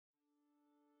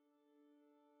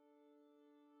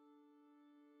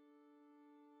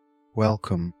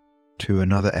Welcome to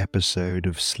another episode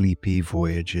of Sleepy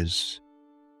Voyages.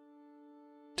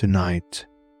 Tonight,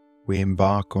 we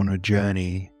embark on a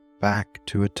journey back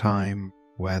to a time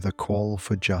where the call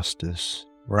for justice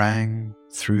rang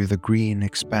through the green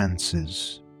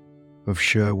expanses of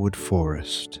Sherwood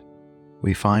Forest.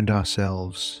 We find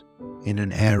ourselves in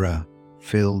an era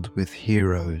filled with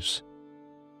heroes,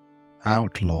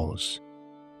 outlaws,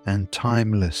 and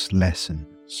timeless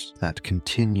lessons that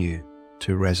continue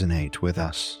to resonate with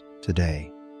us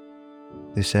today.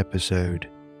 This episode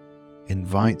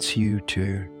invites you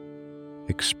to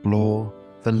explore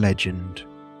the legend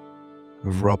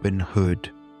of Robin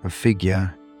Hood, a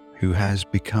figure who has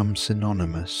become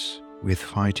synonymous with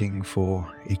fighting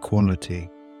for equality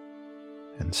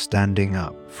and standing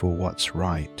up for what's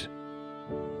right.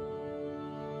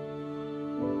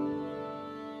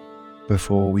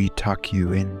 Before we tuck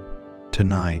you in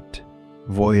tonight,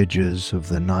 Voyagers of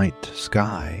the night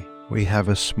sky, we have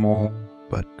a small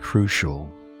but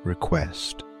crucial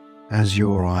request. As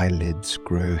your eyelids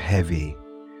grow heavy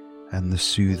and the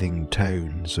soothing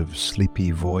tones of Sleepy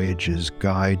Voyages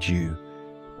guide you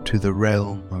to the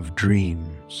realm of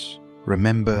dreams,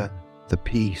 remember the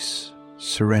peace,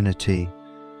 serenity,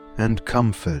 and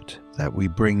comfort that we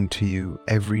bring to you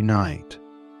every night,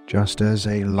 just as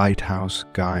a lighthouse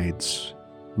guides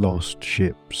lost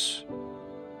ships.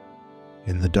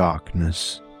 In the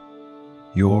darkness,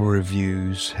 your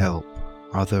reviews help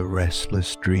other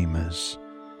restless dreamers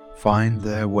find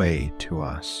their way to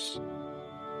us.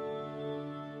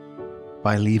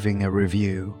 By leaving a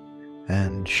review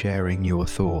and sharing your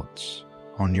thoughts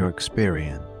on your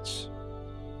experience,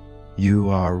 you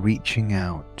are reaching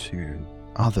out to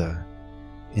other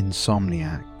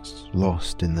insomniacs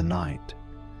lost in the night,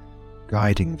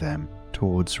 guiding them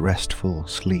towards restful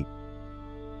sleep.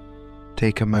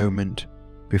 Take a moment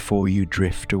before you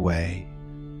drift away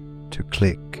to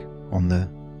click on the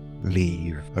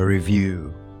Leave a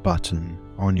Review button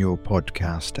on your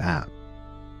podcast app.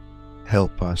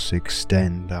 Help us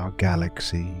extend our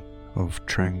galaxy of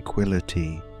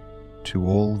tranquility to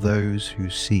all those who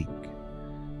seek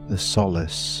the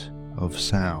solace of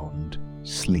sound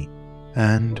sleep.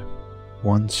 And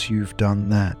once you've done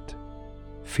that,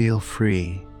 feel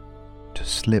free to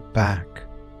slip back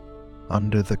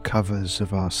under the covers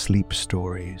of our sleep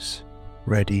stories,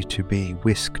 ready to be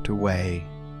whisked away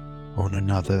on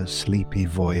another sleepy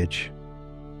voyage.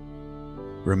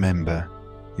 Remember,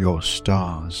 your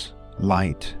stars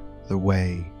light the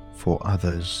way for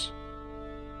others.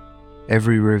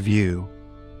 Every review,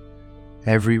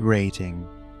 every rating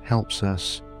helps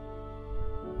us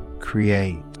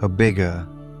create a bigger,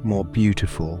 more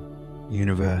beautiful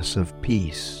universe of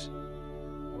peace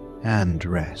and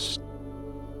rest.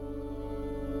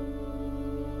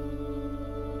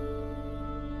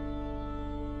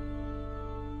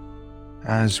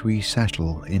 As we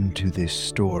settle into this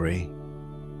story,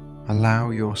 allow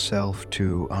yourself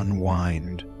to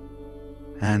unwind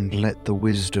and let the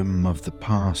wisdom of the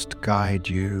past guide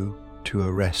you to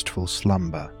a restful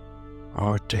slumber.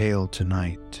 Our tale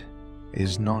tonight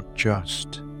is not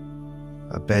just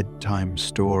a bedtime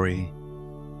story,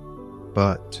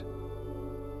 but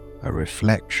a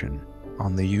reflection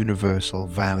on the universal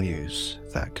values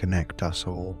that connect us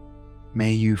all.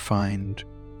 May you find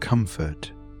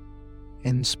comfort,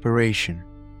 inspiration,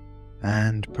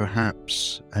 and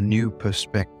perhaps a new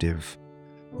perspective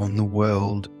on the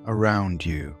world around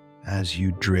you as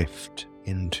you drift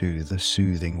into the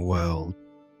soothing world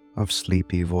of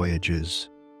Sleepy Voyages.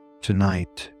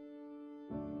 Tonight,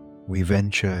 we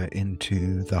venture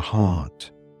into the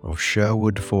heart of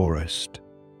Sherwood Forest,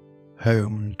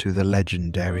 home to the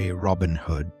legendary Robin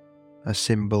Hood, a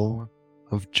symbol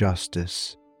of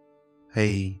justice,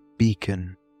 a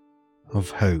beacon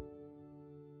of hope.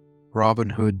 Robin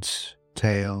Hood's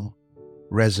tale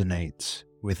resonates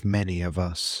with many of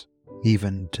us,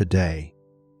 even today.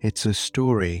 It's a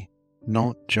story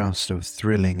not just of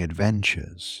thrilling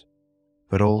adventures,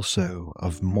 but also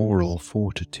of moral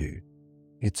fortitude.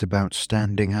 It's about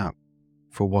standing up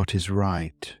for what is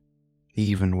right,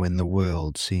 even when the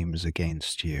world seems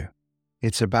against you.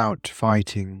 It's about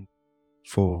fighting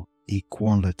for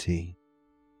equality,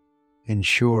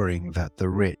 ensuring that the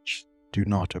rich do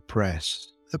not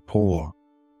oppress the poor,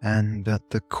 and at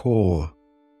the core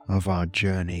of our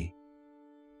journey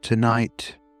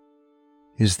tonight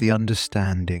is the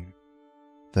understanding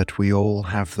that we all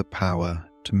have the power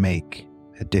to make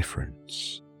a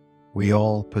difference. We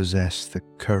all possess the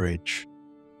courage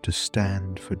to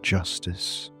stand for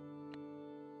justice.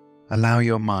 Allow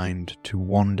your mind to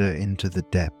wander into the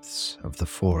depths of the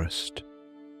forest,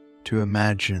 to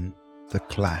imagine the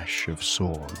clash of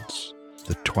swords,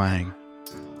 the twang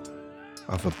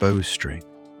of a bowstring,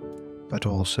 but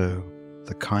also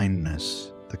the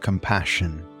kindness, the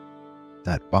compassion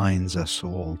that binds us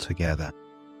all together.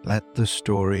 Let the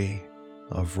story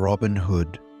of Robin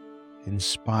Hood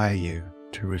inspire you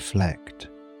to reflect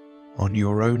on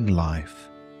your own life,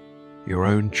 your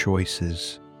own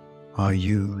choices. Are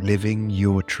you living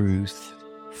your truth,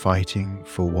 fighting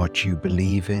for what you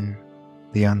believe in?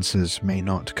 The answers may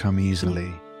not come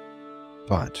easily,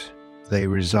 but they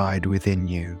reside within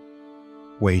you,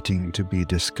 waiting to be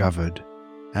discovered.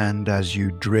 And as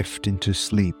you drift into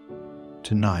sleep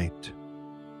tonight,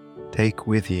 take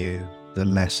with you the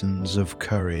lessons of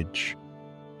courage,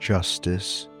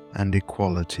 justice, and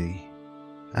equality,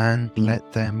 and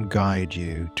let them guide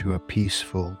you to a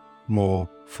peaceful, more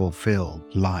fulfilled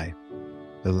life.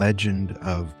 The legend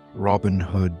of Robin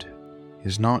Hood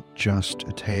is not just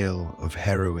a tale of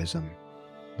heroism,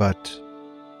 but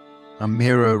a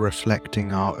mirror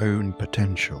reflecting our own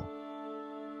potential,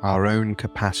 our own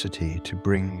capacity to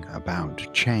bring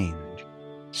about change.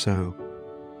 So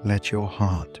let your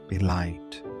heart be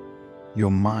light,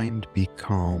 your mind be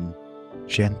calm.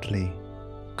 Gently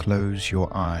close your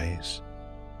eyes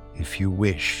if you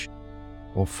wish,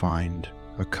 or find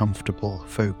a comfortable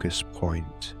focus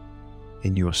point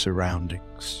in your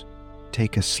surroundings.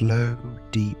 Take a slow,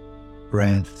 deep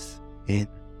breath in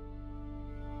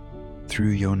through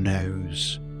your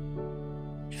nose,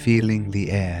 feeling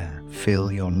the air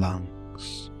fill your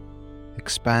lungs,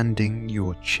 expanding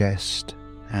your chest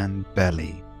and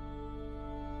belly.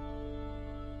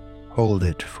 Hold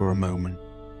it for a moment.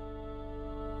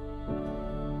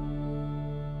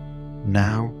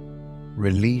 Now,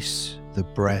 release the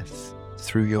breath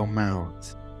through your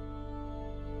mouth,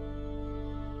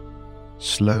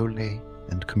 slowly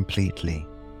and completely,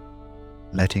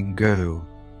 letting go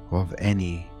of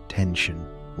any tension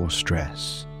or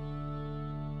stress.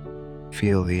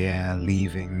 Feel the air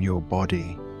leaving your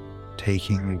body,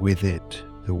 taking with it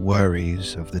the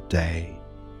worries of the day.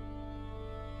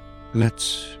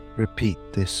 Let's repeat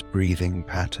this breathing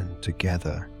pattern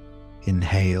together.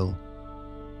 Inhale,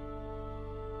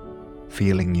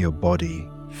 feeling your body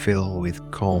fill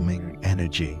with calming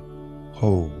energy.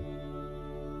 Hold.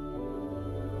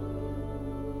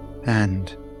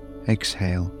 And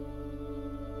exhale,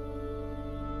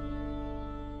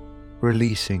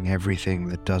 releasing everything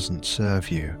that doesn't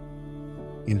serve you.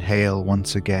 Inhale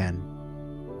once again.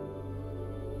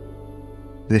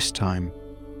 This time,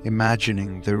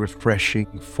 imagining the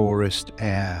refreshing forest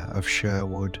air of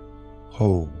Sherwood.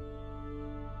 Hold.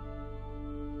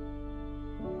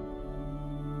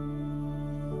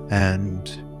 And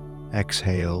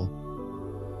exhale,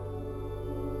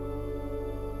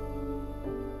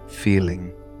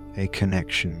 feeling a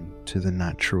connection to the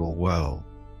natural world,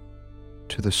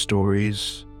 to the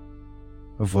stories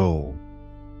of old,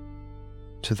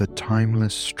 to the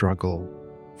timeless struggle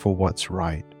for what's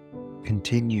right.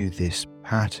 Continue this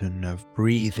pattern of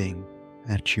breathing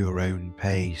at your own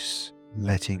pace,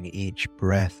 letting each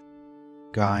breath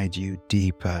guide you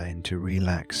deeper into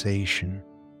relaxation,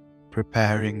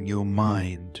 preparing your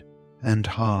mind and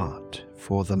heart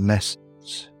for the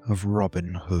lessons of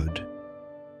Robin Hood.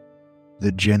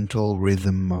 The gentle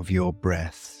rhythm of your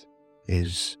breath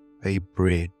is a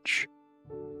bridge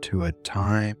to a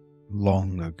time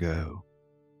long ago,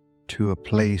 to a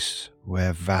place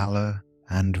where valor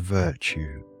and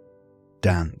virtue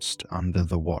danced under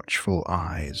the watchful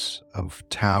eyes of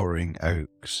towering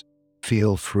oaks.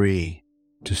 Feel free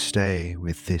to stay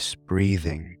with this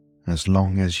breathing as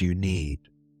long as you need.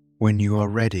 When you are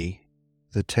ready,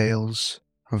 the tales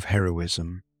of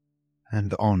heroism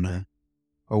and honor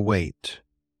await,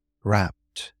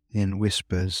 wrapped in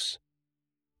whispers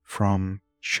from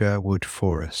Sherwood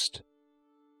Forest.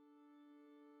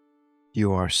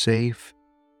 You are safe,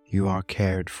 you are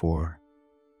cared for,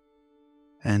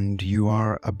 and you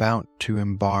are about to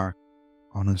embark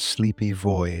on a sleepy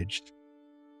voyage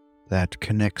that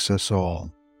connects us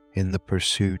all in the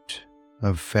pursuit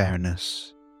of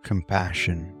fairness,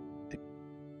 compassion.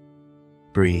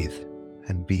 Breathe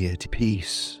and be at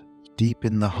peace. Deep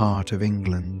in the heart of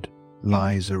England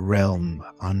lies a realm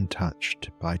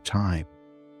untouched by time.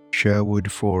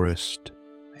 Sherwood Forest,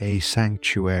 a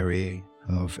sanctuary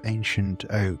of ancient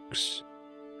oaks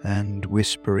and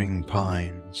whispering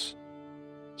pines,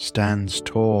 stands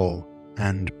tall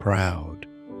and proud,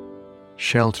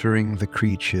 sheltering the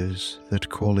creatures that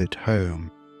call it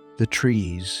home. The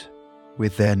trees,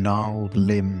 with their gnarled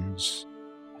limbs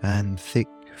and thick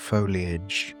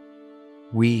foliage,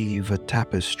 weave a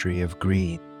tapestry of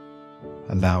green,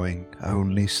 allowing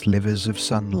only slivers of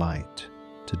sunlight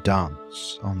to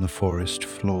dance on the forest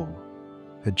floor.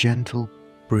 A gentle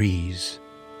breeze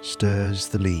stirs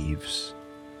the leaves,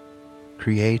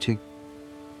 creating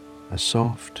a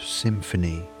soft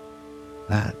symphony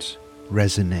that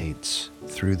resonates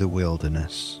through the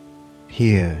wilderness.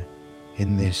 Here,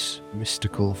 in this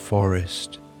mystical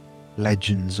forest,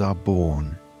 legends are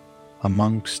born.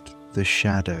 Amongst the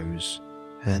shadows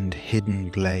and hidden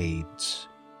glades,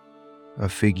 a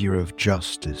figure of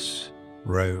justice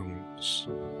roams,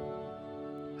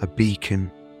 a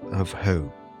beacon of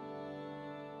hope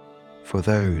for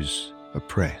those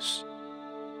oppressed,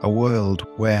 a world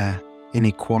where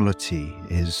inequality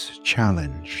is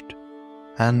challenged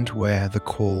and where the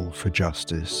call for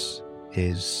justice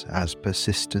is as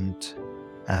persistent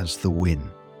as the wind.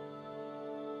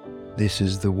 This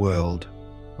is the world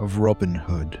of Robin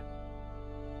Hood,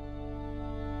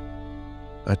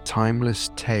 a timeless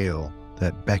tale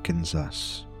that beckons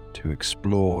us to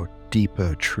explore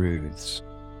deeper truths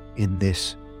in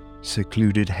this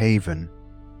secluded haven,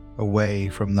 away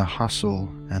from the hustle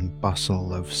and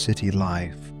bustle of city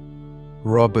life.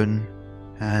 Robin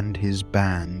and his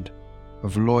band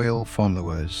of loyal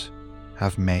followers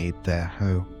have made their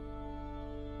home.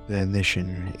 Their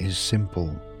mission is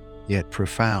simple yet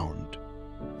profound: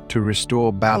 to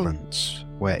restore balance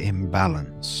where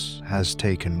imbalance has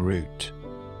taken root,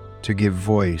 to give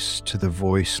voice to the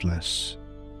voiceless,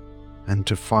 and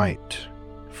to fight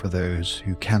for those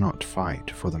who cannot fight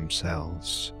for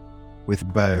themselves.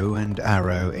 With bow and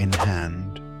arrow in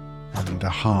hand, and a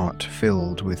heart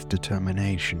filled with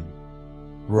determination,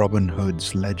 Robin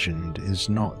Hood's legend is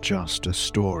not just a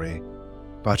story,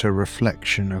 but a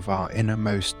reflection of our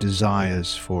innermost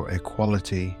desires for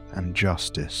equality and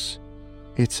justice.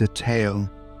 It's a tale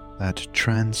that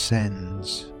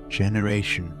transcends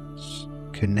generations,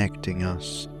 connecting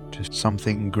us to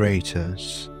something greater,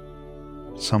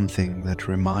 something that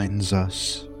reminds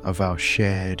us of our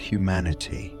shared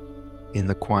humanity. In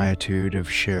the quietude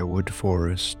of Sherwood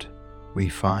Forest, we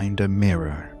find a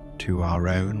mirror to our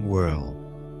own world,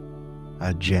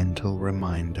 a gentle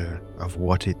reminder of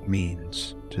what it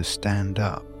means to stand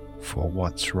up for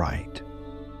what's right,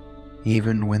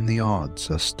 even when the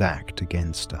odds are stacked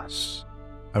against us.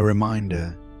 A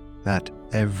reminder that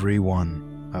every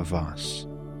one of us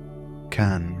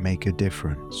can make a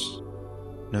difference,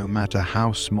 no matter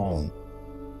how small,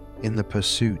 in the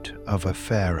pursuit of a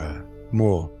fairer,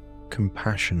 more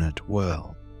compassionate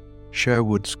world.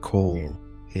 Sherwood's call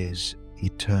is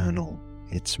eternal,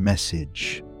 its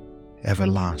message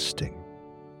everlasting,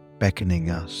 beckoning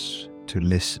us to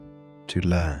listen, to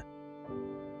learn,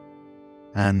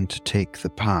 and to take the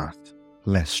path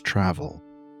less traveled.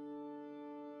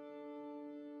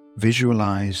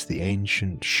 Visualize the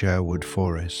ancient Sherwood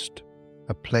Forest,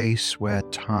 a place where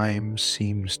time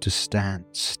seems to stand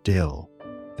still.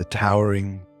 The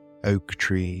towering oak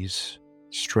trees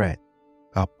stretch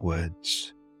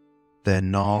upwards, their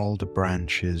gnarled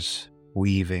branches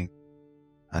weaving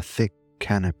a thick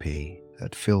canopy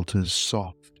that filters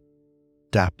soft,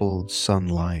 dappled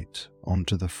sunlight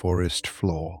onto the forest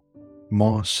floor.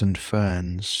 Moss and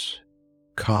ferns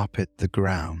carpet the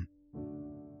ground,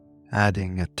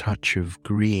 adding a touch of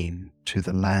green to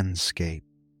the landscape,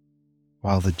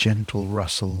 while the gentle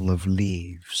rustle of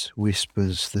leaves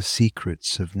whispers the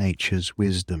secrets of nature's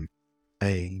wisdom.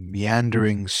 A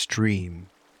meandering stream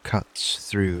cuts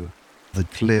through the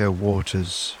clear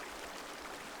waters,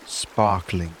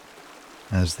 sparkling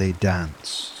as they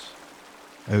dance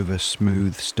over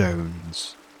smooth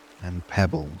stones and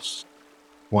pebbles.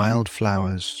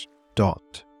 Wildflowers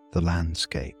dot the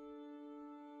landscape,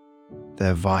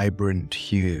 their vibrant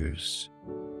hues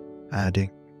adding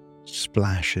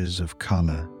splashes of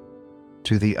color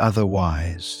to the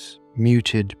otherwise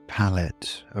muted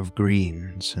palette of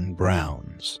greens and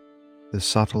browns. The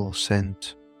subtle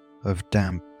scent of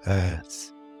damp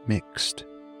earth mixed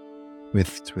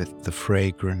with the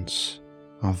fragrance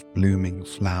of blooming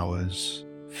flowers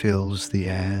fills the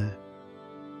air,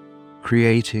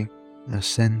 creating a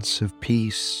sense of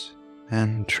peace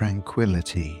and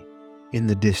tranquility. In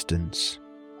the distance,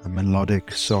 a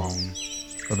melodic song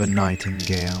of a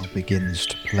nightingale begins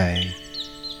to play,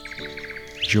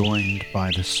 joined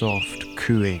by the soft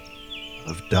cooing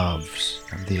of doves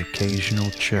and the occasional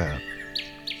chirp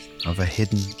of a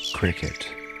hidden cricket.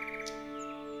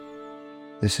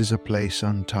 This is a place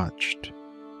untouched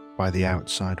by the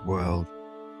outside world.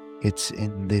 It's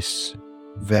in this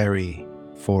very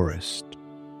forest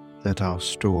that our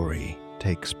story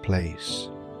takes place.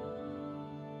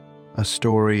 A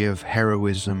story of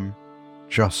heroism,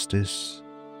 justice,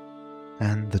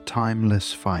 and the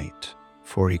timeless fight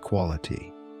for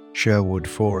equality. Sherwood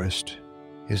Forest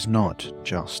is not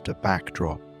just a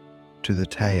backdrop to the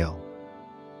tale.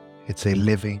 It's a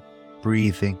living,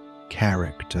 breathing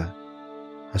character,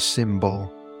 a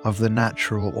symbol of the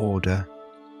natural order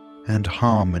and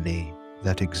harmony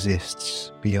that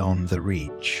exists beyond the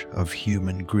reach of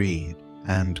human greed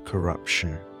and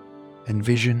corruption.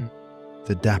 Envision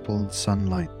the dappled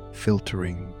sunlight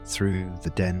filtering through the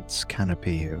dense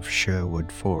canopy of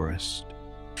Sherwood Forest.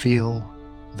 Feel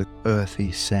the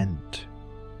earthy scent.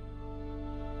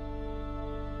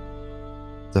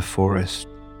 The forest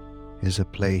is a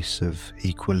place of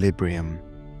equilibrium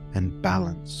and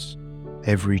balance.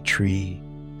 Every tree,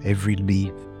 every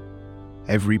leaf,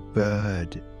 every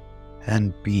bird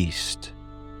and beast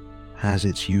has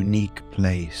its unique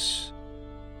place,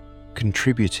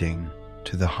 contributing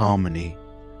to the harmony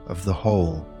of the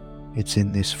whole. It's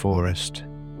in this forest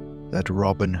that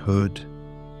Robin Hood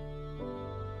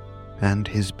and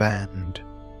his band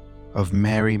of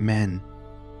merry men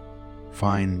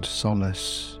find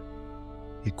solace,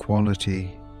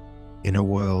 equality in a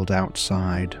world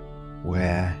outside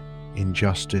where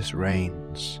injustice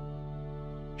reigns.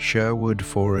 Sherwood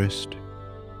Forest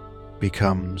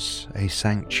becomes a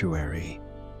sanctuary,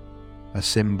 a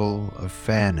symbol of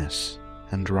fairness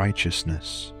and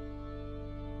righteousness.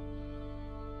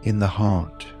 In the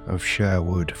heart of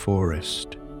Sherwood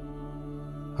Forest,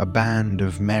 a band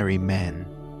of merry men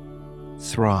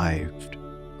thrived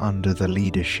under the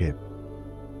leadership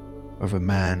of a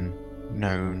man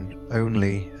known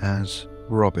only as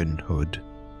Robin Hood.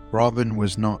 Robin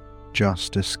was not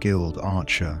just a skilled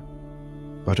archer,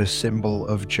 but a symbol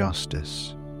of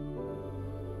justice,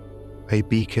 a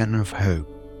beacon of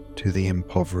hope to the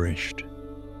impoverished.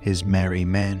 His merry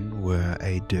men were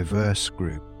a diverse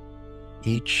group,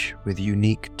 each with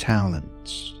unique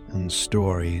talents and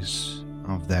stories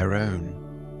of their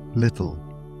own. Little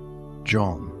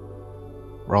John,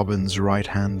 Robin's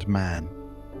right-hand man,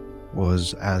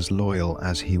 was as loyal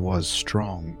as he was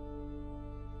strong,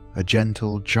 a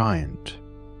gentle giant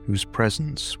whose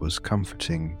presence was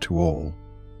comforting to all.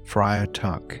 Friar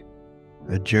Tuck,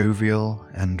 a jovial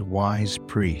and wise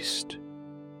priest,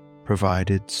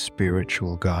 provided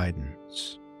spiritual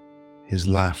guidance. His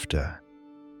laughter,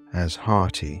 as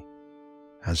hearty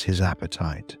as his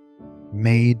appetite,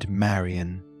 made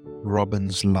Marian,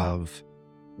 Robin's love,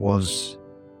 was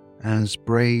as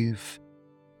brave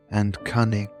and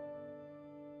cunning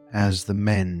as the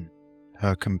men.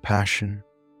 Her compassion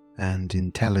and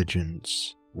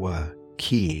intelligence were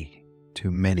key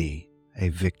to many a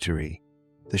victory.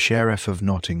 The Sheriff of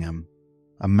Nottingham,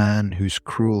 a man whose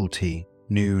cruelty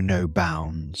knew no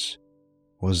bounds,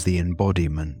 was the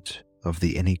embodiment of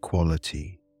the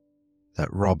inequality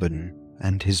that Robin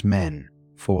and his men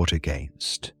fought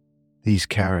against. These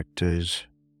characters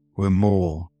were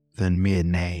more than mere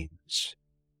names.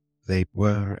 They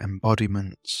were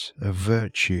embodiments of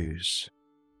virtues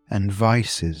and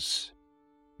vices,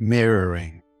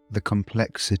 mirroring the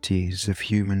complexities of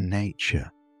human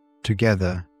nature.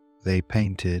 Together, they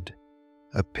painted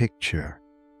a picture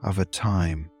of a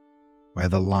time where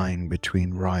the line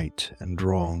between right and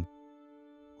wrong,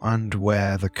 and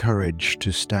where the courage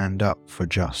to stand up for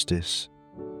justice,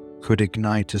 could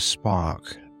ignite a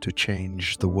spark to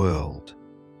change the world.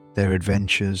 Their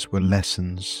adventures were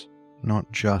lessons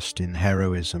not just in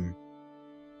heroism,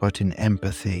 but in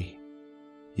empathy,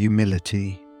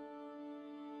 humility,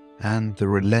 and the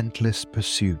relentless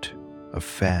pursuit of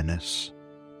fairness.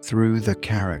 Through the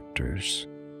characters,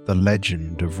 the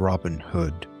legend of Robin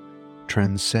Hood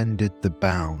transcended the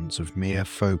bounds of mere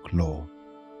folklore,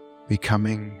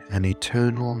 becoming an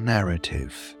eternal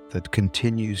narrative that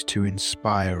continues to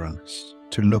inspire us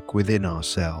to look within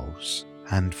ourselves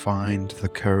and find the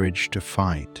courage to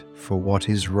fight for what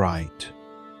is right.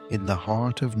 In the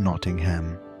heart of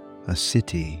Nottingham, a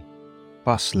city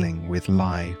bustling with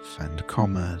life and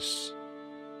commerce,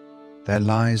 there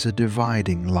lies a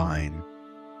dividing line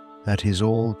that is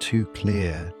all too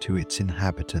clear to its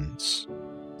inhabitants.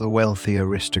 The wealthy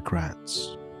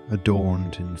aristocrats,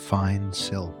 adorned in fine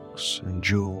silks and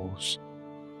jewels,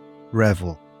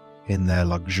 revel in their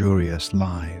luxurious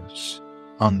lives,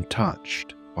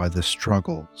 untouched by the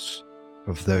struggles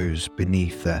of those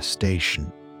beneath their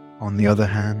station. On the other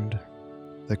hand,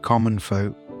 the common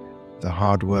folk, the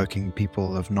hard-working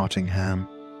people of Nottingham,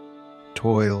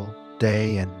 toil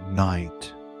day and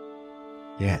night,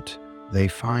 yet they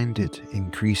find it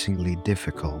increasingly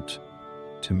difficult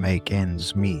to make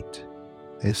ends meet.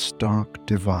 This stark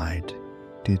divide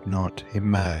did not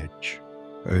emerge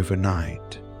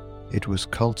overnight. It was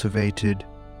cultivated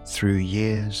through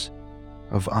years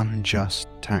of unjust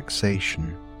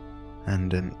taxation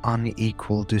and an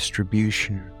unequal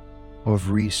distribution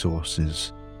of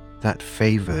resources that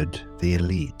favored the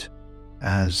elite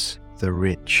as the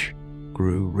rich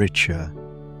grew richer,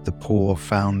 the poor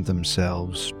found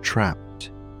themselves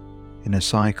trapped in a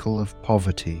cycle of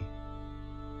poverty,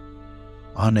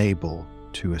 unable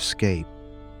to escape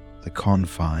the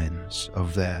confines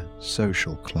of their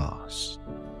social class.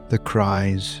 The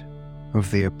cries of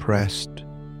the oppressed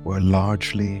were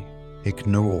largely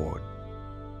ignored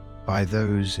by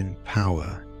those in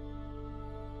power,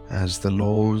 as the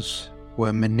laws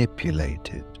were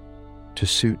manipulated to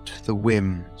suit the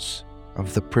whims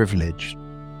of the privileged.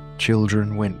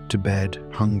 Children went to bed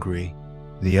hungry,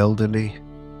 the elderly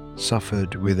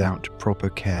suffered without proper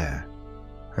care,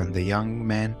 and the young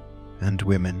men and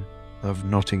women of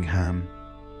Nottingham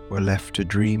were left to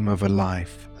dream of a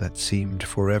life that seemed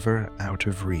forever out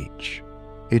of reach.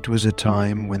 It was a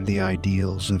time when the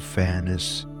ideals of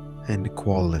fairness and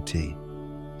equality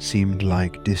seemed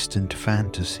like distant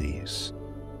fantasies,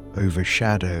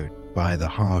 overshadowed by the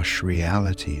harsh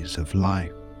realities of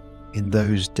life. In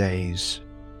those days,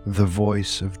 the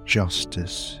voice of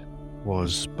justice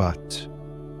was but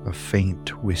a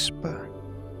faint whisper,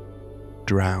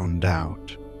 drowned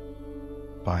out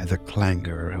by the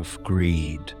clangor of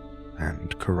greed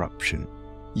and corruption.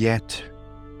 Yet,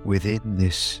 within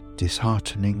this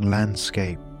disheartening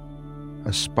landscape,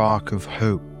 a spark of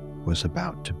hope was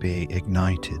about to be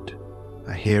ignited.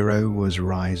 A hero was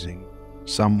rising,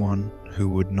 someone who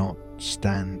would not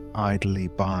stand idly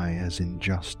by as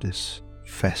injustice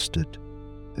festered.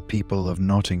 The people of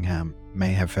Nottingham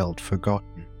may have felt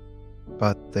forgotten,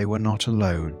 but they were not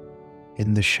alone.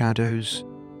 In the shadows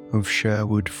of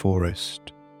Sherwood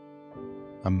Forest,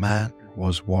 a man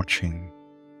was watching,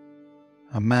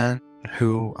 a man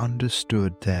who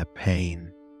understood their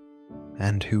pain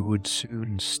and who would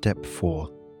soon step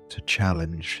forth to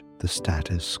challenge the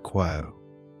status quo.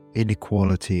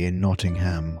 Inequality in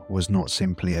Nottingham was not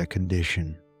simply a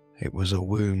condition, it was a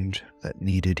wound that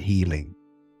needed healing,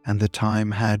 and the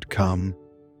time had come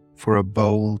for a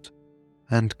bold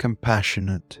and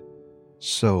compassionate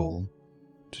soul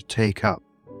to take up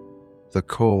the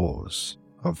cause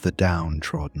of the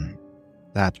downtrodden.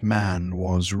 That man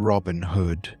was Robin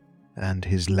Hood, and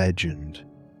his legend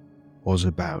was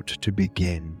about to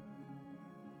begin.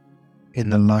 In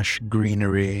the lush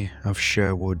greenery of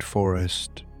Sherwood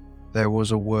Forest, there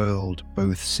was a world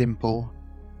both simple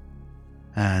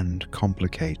and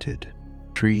complicated.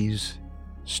 Trees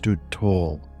stood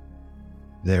tall,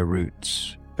 their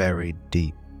roots buried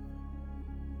deep,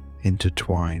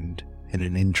 intertwined in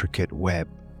an intricate web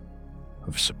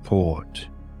of support,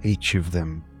 each of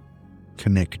them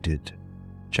connected.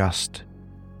 Just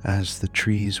as the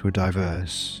trees were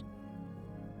diverse,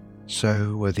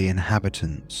 so were the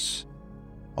inhabitants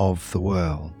of the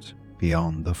world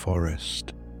beyond the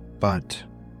forest. But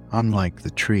unlike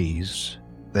the trees,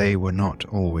 they were not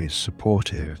always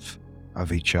supportive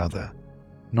of each other.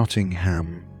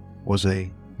 Nottingham was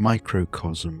a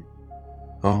microcosm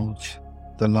of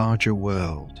the larger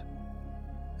world,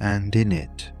 and in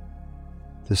it,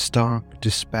 the stark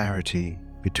disparity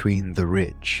between the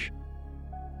rich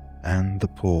and the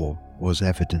poor was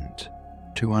evident.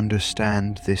 To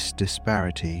understand this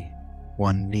disparity,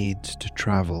 one needs to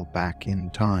travel back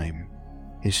in time.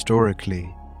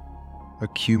 Historically,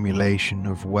 accumulation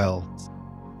of wealth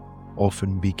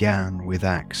often began with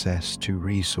access to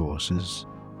resources,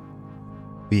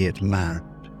 be it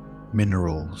land,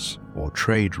 minerals, or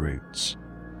trade routes.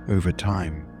 Over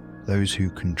time, those who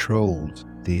controlled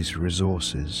these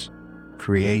resources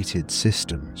created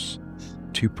systems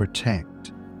to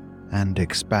protect and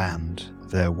expand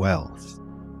their wealth,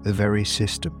 the very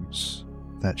systems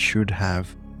that should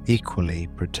have equally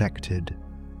protected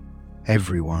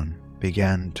everyone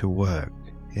began to work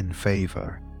in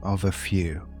favor of a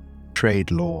few.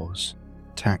 Trade laws,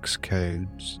 tax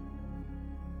codes,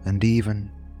 and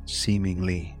even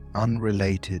seemingly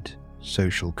unrelated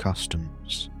social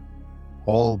customs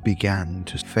all began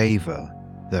to favor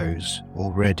those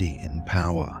already in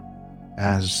power.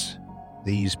 As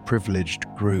these privileged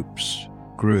groups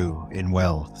grew in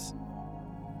wealth,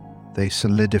 they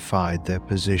solidified their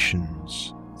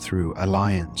positions through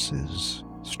alliances,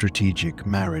 strategic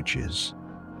marriages,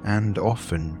 and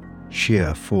often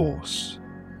sheer force.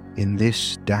 In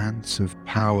this dance of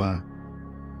power,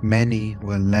 many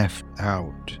were left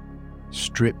out,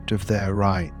 stripped of their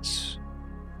rights,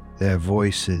 their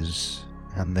voices,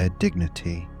 and their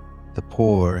dignity. The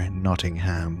poor in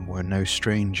Nottingham were no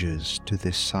strangers to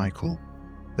this cycle.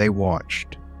 They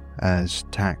watched as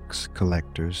tax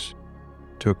collectors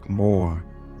took more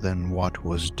than what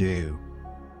was due,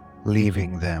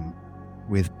 leaving them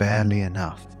with barely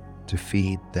enough to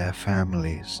feed their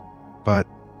families. But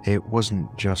it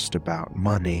wasn't just about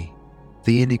money.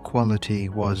 The inequality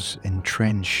was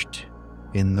entrenched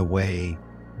in the way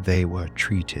they were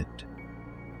treated,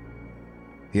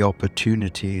 the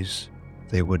opportunities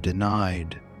they were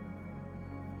denied,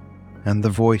 and the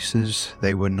voices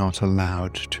they were not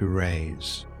allowed to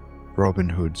raise. Robin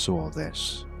Hood saw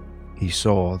this. He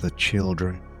saw the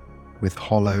children with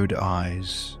hollowed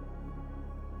eyes,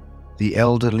 the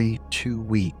elderly too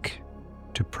weak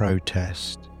to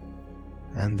protest,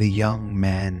 and the young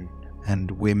men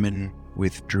and women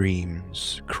with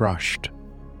dreams crushed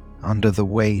under the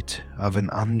weight of an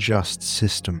unjust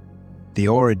system. The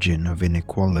origin of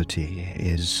inequality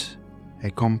is a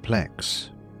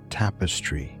complex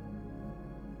tapestry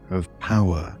of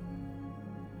power,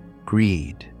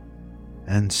 greed,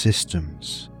 and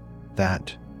systems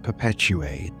that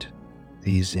perpetuate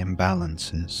these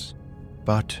imbalances.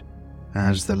 But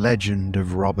as the legend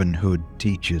of Robin Hood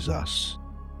teaches us,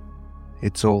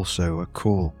 it's also a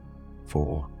call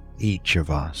for each of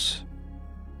us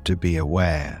to be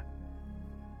aware,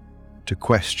 to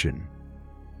question,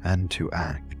 and to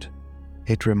act.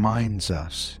 It reminds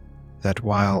us that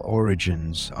while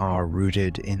origins are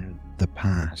rooted in the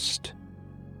past,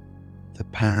 the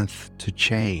path to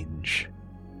change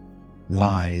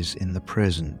lies in the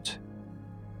present,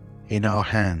 in our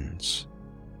hands,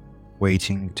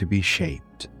 waiting to be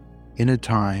shaped. In a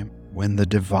time when the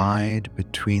divide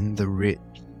between the rich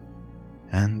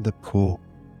and the poor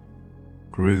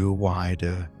grew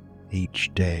wider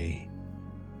each day,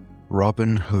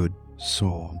 Robin Hood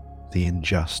saw the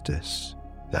injustice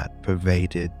that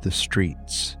pervaded the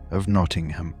streets of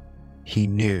Nottingham. He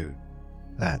knew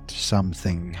that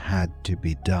something had to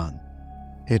be done.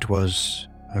 It was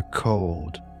a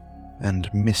cold and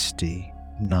misty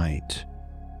night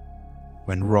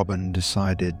when Robin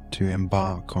decided to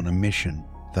embark on a mission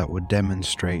that would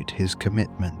demonstrate his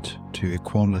commitment to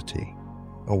equality.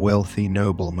 A wealthy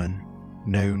nobleman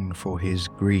known for his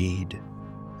greed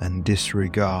and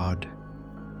disregard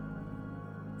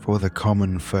for the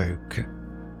common folk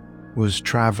was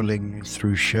travelling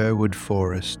through Sherwood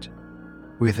Forest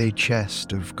with a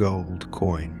chest of gold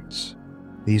coins.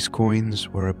 These coins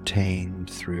were obtained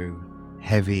through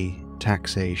heavy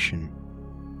taxation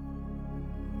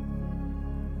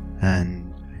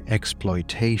and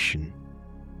exploitation,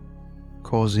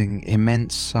 causing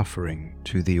immense suffering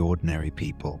to the ordinary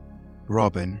people.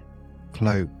 Robin,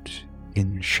 cloaked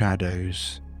in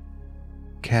shadows,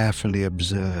 carefully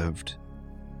observed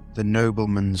the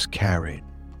nobleman's carriage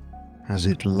as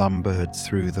it lumbered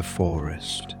through the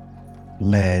forest,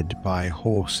 led by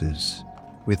horses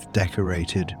with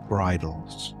decorated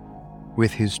bridles.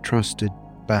 With his trusted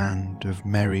band of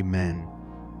merry men,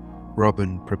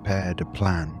 Robin prepared a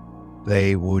plan.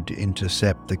 They would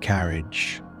intercept the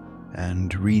carriage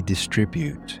and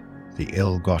redistribute the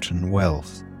ill-gotten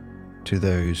wealth to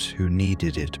those who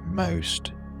needed it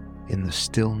most. In the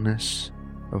stillness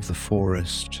of the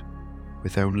forest,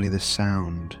 with only the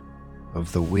sound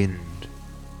of the wind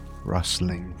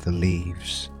rustling the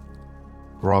leaves,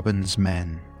 Robin's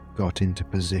men got into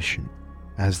position.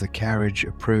 As the carriage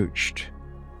approached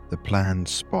the planned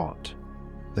spot,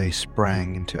 they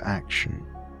sprang into action,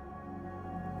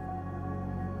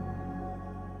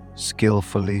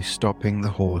 skillfully stopping the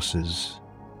horses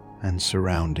and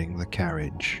surrounding the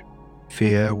carriage.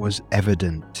 Fear was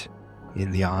evident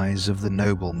in the eyes of the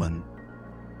nobleman,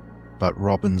 but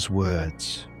Robin's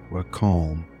words were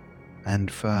calm and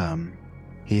firm.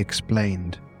 He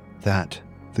explained that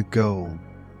the gold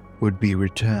would be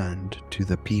returned to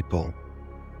the people,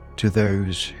 to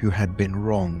those who had been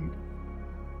wronged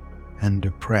and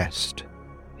oppressed.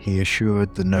 He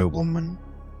assured the nobleman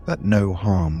that no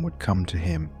harm would come to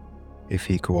him if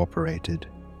he cooperated.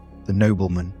 The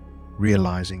nobleman,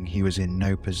 realizing he was in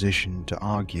no position to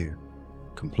argue,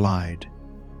 complied.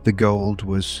 The gold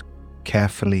was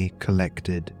carefully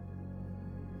collected,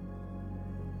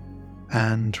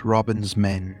 and Robin's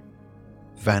men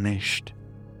vanished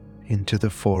into the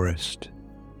forest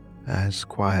as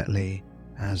quietly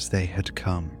as they had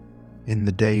come. In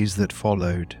the days that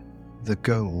followed, the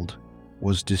gold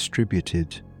was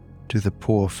distributed to the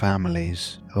poor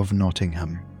families of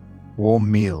Nottingham.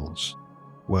 Warm meals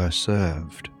were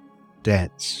served,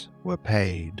 debts were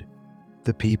paid.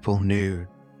 The people knew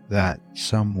that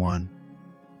someone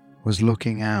was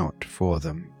looking out for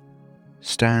them,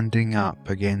 standing up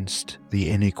against the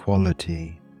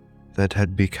inequality that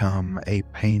had become a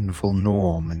painful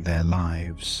norm in their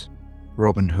lives.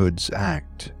 Robin Hood's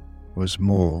act was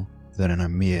more than a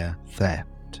mere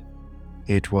theft.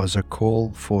 It was a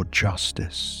call for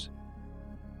justice,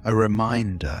 a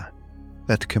reminder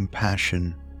that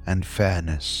compassion and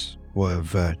fairness were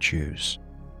virtues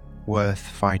worth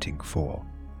fighting for.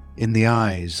 In the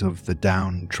eyes of the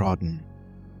downtrodden,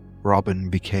 Robin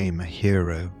became a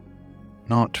hero,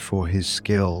 not for his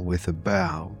skill with a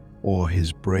bow or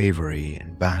his bravery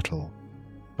in battle,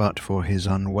 but for his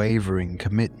unwavering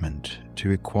commitment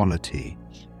to equality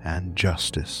and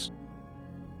justice.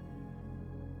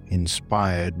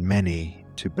 Inspired many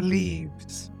to believe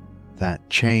that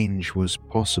change was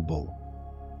possible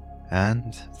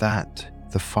and that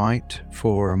the fight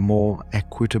for a more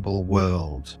equitable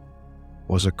world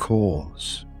was a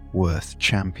cause worth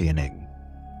championing.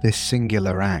 This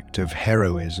singular act of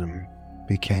heroism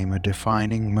became a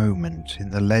defining moment in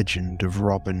the legend of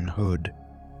Robin Hood,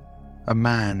 a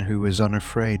man who was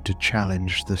unafraid to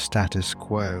challenge the status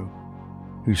quo,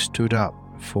 who stood up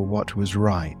for what was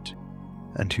right,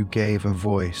 and who gave a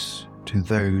voice to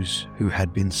those who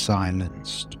had been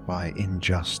silenced by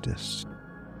injustice.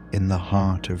 In the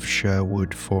heart of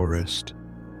Sherwood Forest,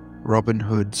 Robin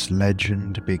Hood's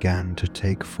legend began to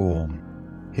take form.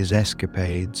 His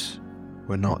escapades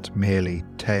were not merely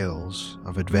tales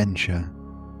of adventure.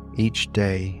 Each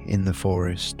day in the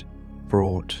forest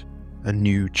brought a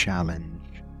new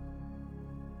challenge,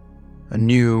 a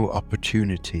new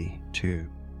opportunity to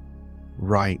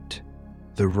right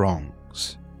the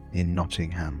wrongs in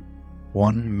Nottingham.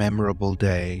 One memorable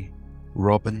day,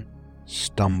 Robin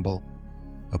stumbled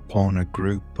upon a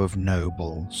group of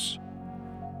nobles,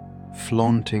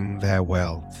 flaunting their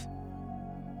wealth,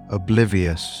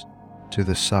 oblivious to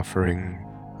the suffering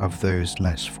of those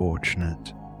less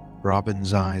fortunate.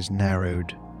 Robin's eyes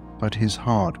narrowed, but his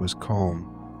heart was calm.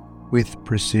 With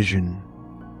precision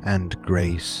and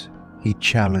grace, he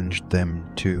challenged them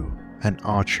to an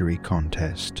archery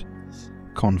contest,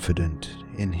 confident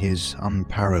in his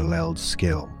unparalleled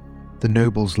skill. The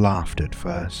nobles laughed at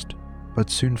first, but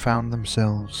soon found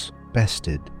themselves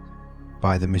bested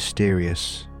by the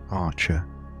mysterious archer.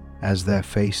 As their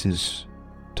faces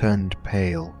turned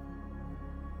pale,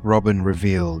 Robin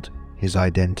revealed his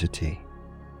identity,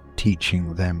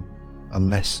 teaching them a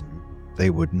lesson they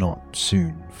would not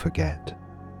soon forget.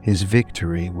 His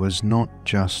victory was not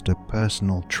just a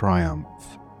personal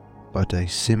triumph, but a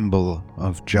symbol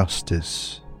of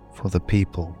justice for the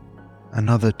people.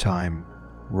 Another time,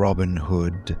 Robin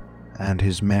Hood and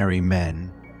his merry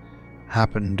men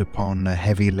happened upon a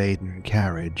heavy-laden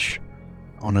carriage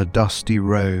on a dusty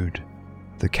road.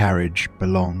 The carriage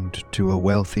belonged to a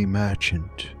wealthy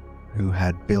merchant who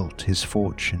had built his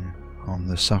fortune on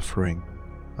the suffering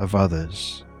of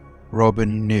others.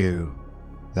 Robin knew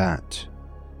that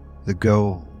the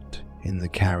gold in the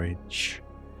carriage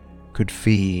could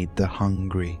feed the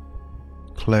hungry,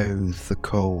 clothe the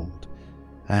cold,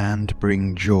 and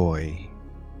bring joy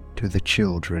to the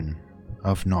children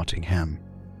of Nottingham.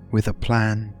 With a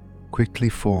plan quickly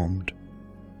formed,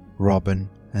 Robin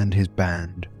and his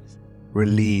band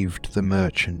relieved the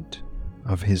merchant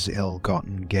of his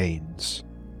ill-gotten gains,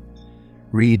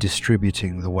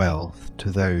 redistributing the wealth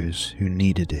to those who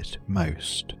needed it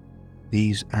most.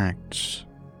 These acts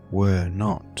were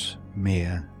not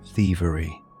mere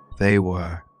thievery. They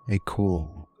were a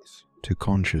call to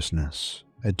consciousness,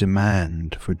 a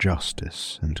demand for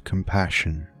justice and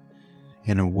compassion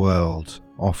in a world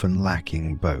often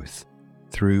lacking both.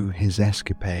 Through his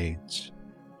escapades,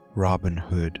 Robin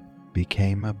Hood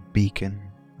became a beacon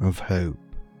of hope,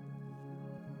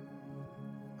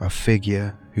 a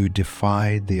figure who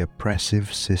defied the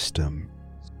oppressive system.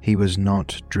 He was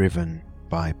not driven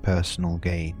by personal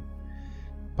gain,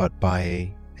 but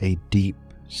by a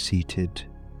deep-seated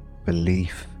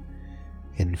belief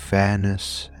in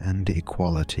fairness and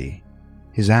equality.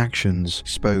 His actions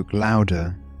spoke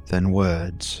louder than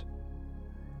words,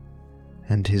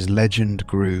 and his legend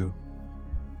grew,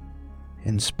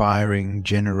 inspiring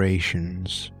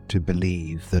generations to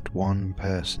believe that one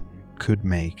person could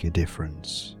make a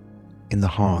difference in the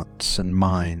hearts and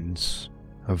minds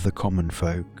of the common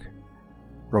folk.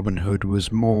 Robin Hood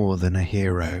was more than a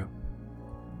hero.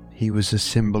 He was a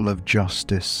symbol of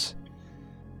justice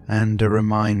and a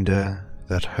reminder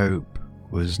that hope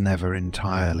was never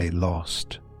entirely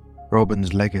lost.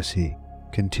 Robin's legacy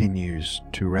continues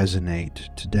to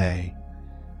resonate today,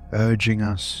 urging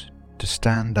us to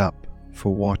stand up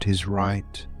for what is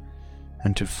right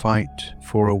and to fight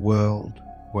for a world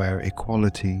where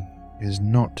equality is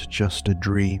not just a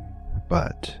dream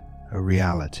but a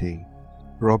reality.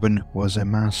 Robin was a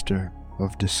master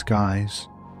of disguise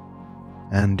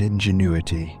and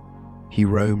ingenuity. He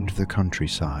roamed the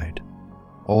countryside,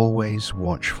 always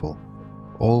watchful,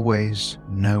 always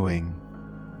knowing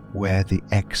where the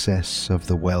excess of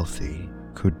the wealthy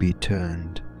could be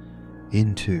turned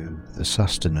into the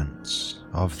sustenance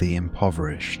of the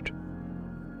impoverished.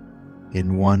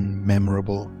 In one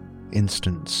memorable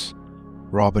instance,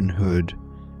 Robin Hood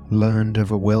learned of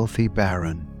a wealthy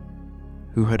baron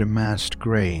who had amassed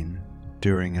grain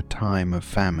during a time of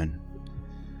famine,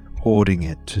 hoarding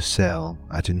it to sell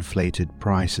at inflated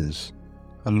prices.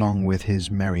 Along with his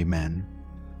merry men,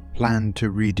 planned to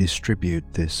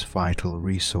redistribute this vital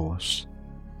resource.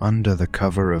 Under the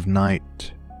cover of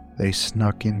night, they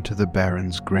snuck into the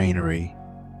baron's granary.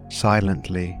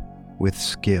 Silently, with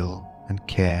skill and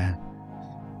care,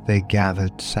 they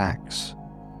gathered sacks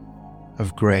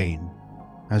of grain.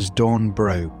 As dawn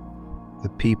broke, the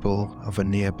people of a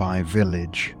nearby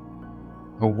village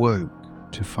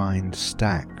awoke to find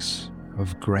stacks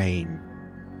of grain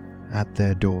at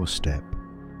their doorstep.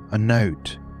 A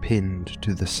note pinned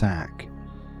to the sack,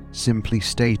 simply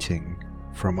stating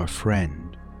from a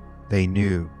friend. They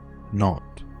knew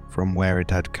not from where it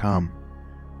had come,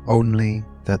 only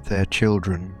that their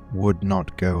children would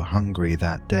not go hungry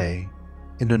that day.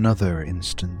 In another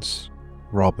instance,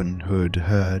 Robin Hood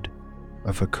heard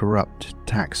of a corrupt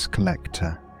tax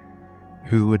collector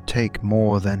who would take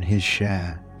more than his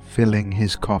share, filling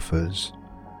his coffers,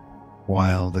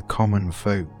 while the common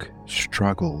folk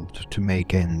struggled to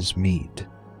make ends meet.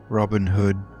 Robin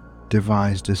Hood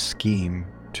devised a scheme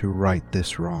to right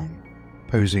this wrong.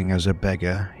 Posing as a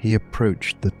beggar, he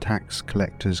approached the tax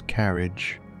collector's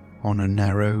carriage on a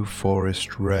narrow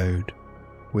forest road.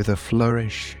 With a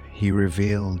flourish, he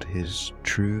revealed his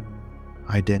true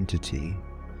identity,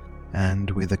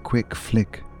 and with a quick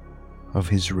flick of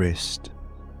his wrist,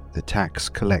 the tax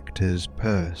collector's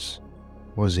purse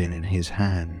was in his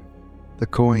hand. The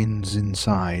coins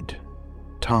inside,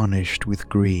 tarnished with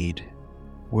greed,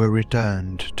 were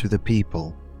returned to the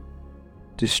people,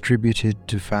 distributed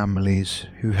to families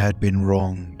who had been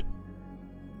wronged,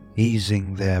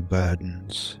 easing their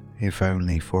burdens, if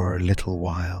only for a little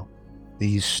while.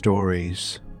 These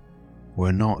stories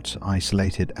were not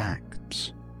isolated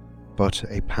acts, but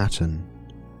a pattern,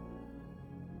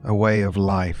 a way of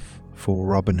life for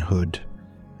Robin Hood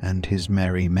and his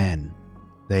merry men.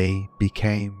 They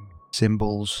became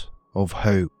symbols of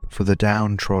hope for the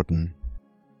downtrodden.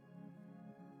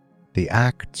 The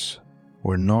acts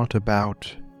were not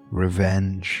about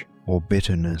revenge or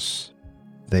bitterness.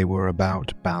 They were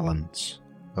about balance,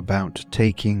 about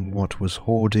taking what was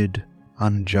hoarded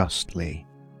unjustly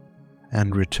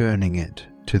and returning it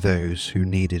to those who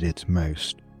needed it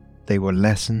most. They were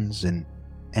lessons in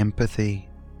empathy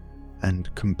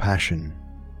and compassion,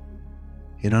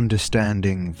 in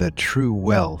understanding that true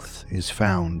wealth is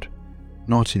found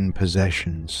not in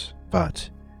possessions, but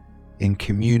in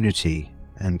community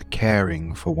and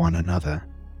caring for one another.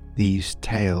 These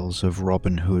tales of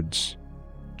Robin Hood's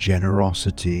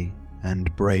generosity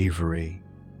and bravery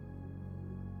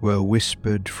were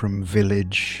whispered from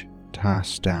village,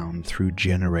 passed down through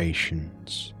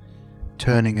generations,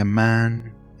 turning a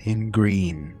man in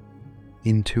green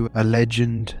into a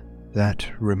legend that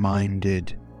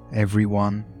reminded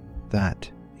everyone that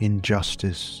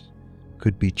injustice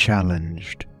could be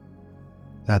challenged,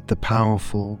 that the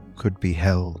powerful could be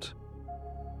held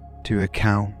to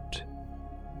account,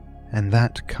 and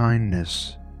that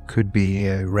kindness could be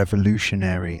a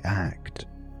revolutionary act.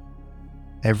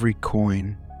 Every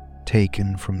coin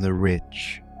taken from the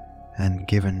rich and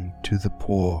given to the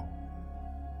poor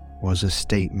was a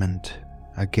statement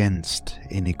against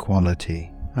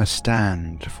inequality, a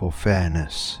stand for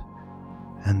fairness,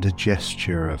 and a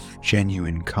gesture of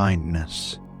genuine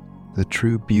kindness. The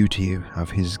true beauty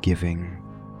of his giving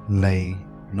lay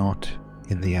not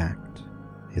in the act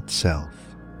itself,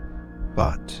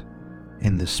 but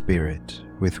in the spirit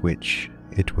with which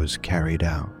it was carried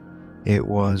out. It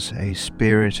was a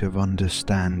spirit of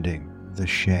understanding the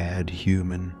shared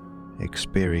human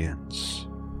experience,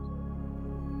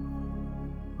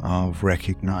 of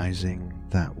recognizing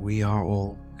that we are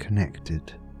all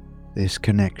connected. This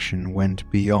connection went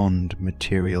beyond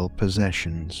material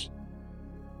possessions.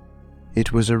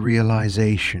 It was a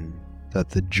realization that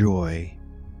the joy,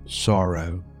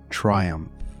 sorrow,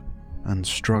 triumph, and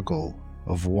struggle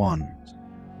of one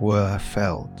were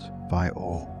felt by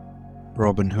all.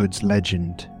 Robin Hood's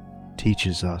legend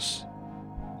teaches us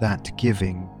that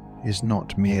giving is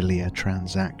not merely a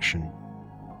transaction.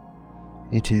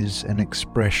 It is an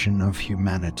expression of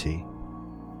humanity,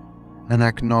 an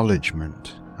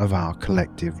acknowledgement of our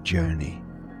collective journey.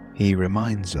 He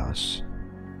reminds us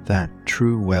that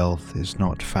true wealth is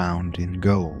not found in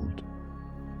gold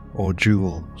or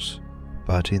jewels,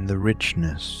 but in the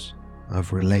richness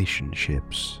of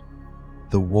relationships,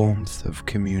 the warmth of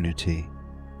community,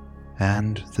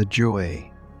 and the joy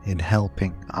in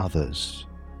helping others.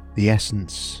 The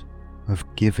essence of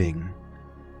giving,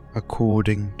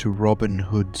 according to Robin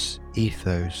Hood's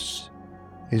ethos,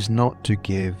 is not to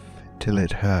give till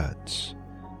it hurts,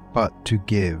 but to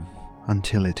give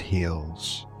until it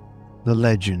heals. The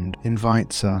legend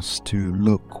invites us to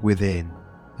look within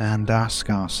and ask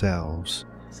ourselves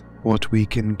what we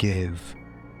can give,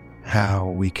 how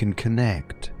we can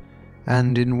connect,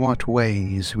 and in what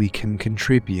ways we can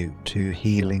contribute to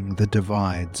healing the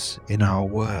divides in our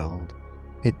world.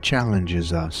 It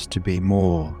challenges us to be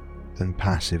more than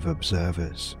passive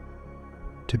observers,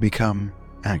 to become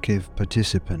active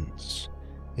participants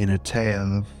in a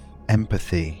tale of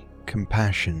empathy,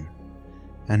 compassion,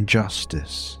 and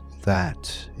justice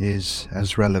that is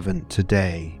as relevant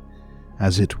today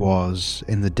as it was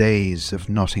in the days of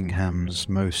Nottingham's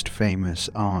most famous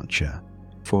archer.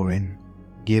 For in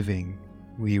giving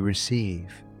we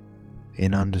receive,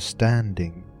 in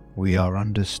understanding we are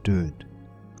understood.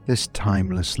 This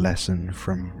timeless lesson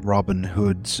from Robin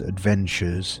Hood's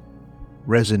adventures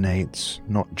resonates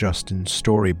not just in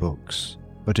storybooks,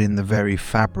 but in the very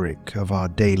fabric of our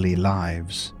daily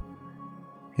lives,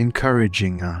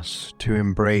 encouraging us to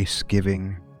embrace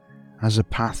giving as a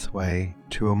pathway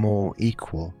to a more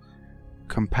equal,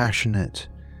 compassionate,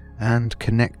 and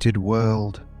connected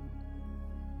world.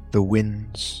 The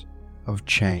winds of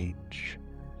change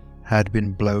had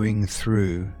been blowing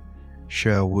through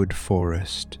Sherwood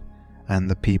Forest, and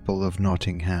the people of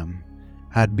Nottingham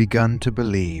had begun to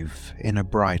believe in a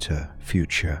brighter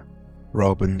future.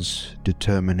 Robin's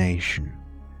determination,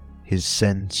 his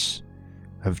sense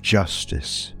of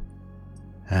justice,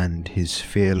 and his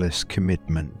fearless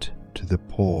commitment to the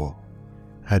poor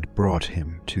had brought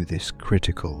him to this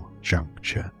critical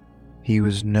juncture. He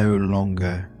was no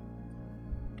longer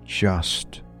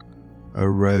just a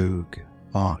rogue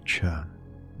archer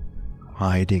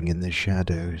hiding in the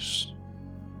shadows.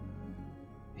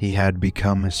 He had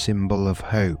become a symbol of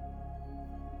hope,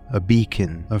 a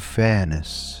beacon of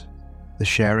fairness. The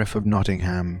Sheriff of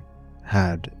Nottingham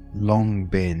had long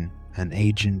been an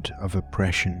agent of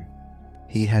oppression.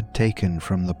 He had taken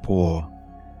from the poor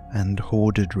and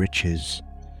hoarded riches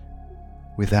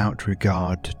without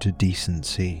regard to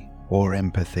decency or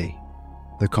empathy.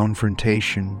 The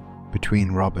confrontation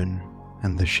between Robin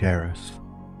and the sheriff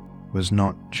was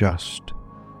not just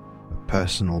a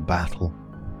personal battle.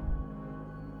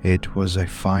 It was a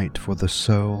fight for the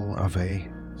soul of a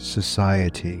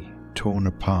society torn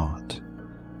apart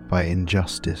by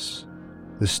injustice.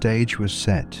 The stage was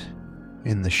set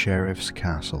in the sheriff's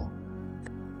castle.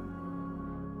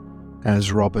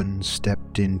 As Robin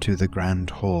stepped into the grand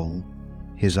hall,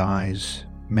 his eyes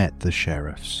met the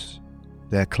sheriff's.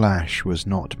 Their clash was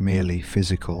not merely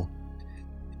physical.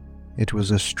 It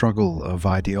was a struggle of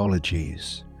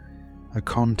ideologies, a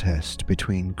contest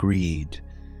between greed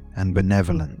and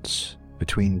benevolence,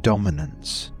 between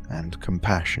dominance and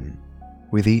compassion.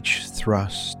 With each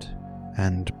thrust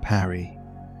and parry,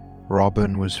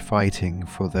 Robin was fighting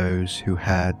for those who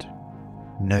had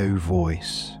no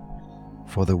voice,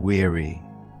 for the weary,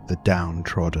 the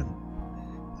downtrodden,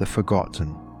 the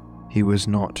forgotten. He was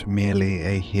not merely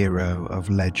a hero of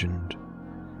legend.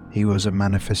 He was a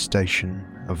manifestation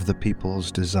of the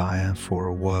people's desire for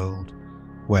a world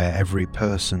where every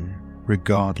person,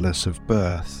 regardless of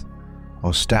birth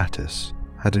or status,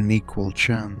 had an equal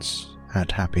chance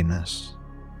at happiness.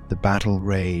 The battle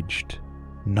raged,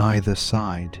 neither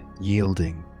side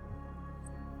yielding,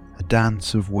 a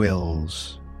dance of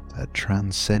wills that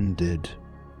transcended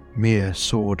mere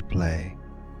swordplay.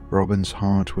 Robin's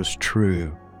heart was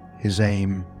true, his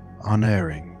aim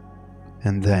unerring,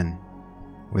 and then,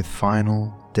 with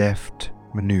final deft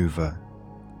maneuver,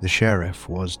 the sheriff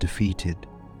was defeated.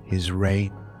 His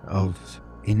reign of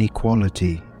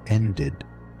inequality ended.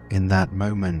 In that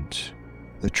moment,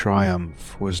 the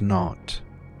triumph was not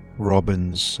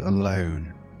Robin's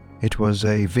alone. It was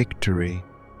a victory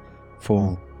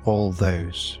for all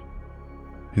those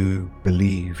who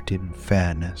believed in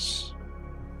fairness,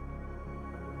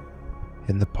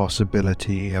 in the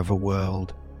possibility of a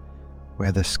world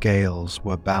where the scales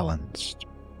were balanced.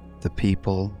 The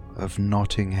people of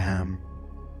Nottingham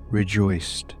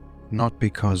rejoiced, not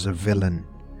because a villain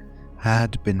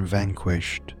had been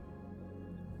vanquished,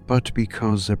 but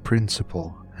because a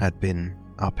principle had been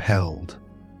upheld.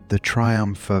 The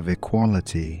triumph of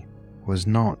equality was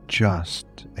not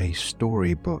just a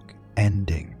storybook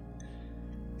ending.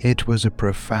 It was a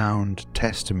profound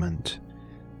testament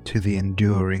to the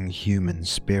enduring human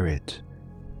spirit,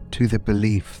 to the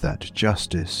belief that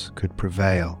justice could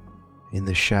prevail. In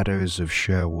the shadows of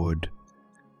Sherwood,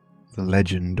 the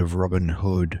legend of Robin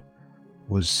Hood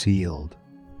was sealed,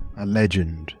 a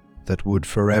legend that would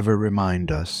forever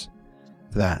remind us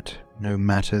that no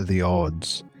matter the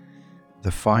odds,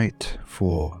 The fight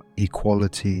for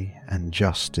equality and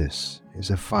justice is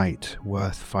a fight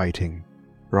worth fighting.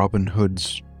 Robin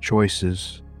Hood's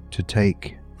choices to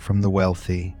take from the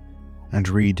wealthy and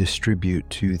redistribute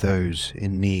to those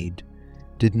in need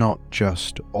did not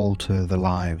just alter the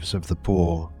lives of the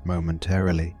poor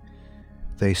momentarily,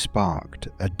 they sparked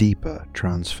a deeper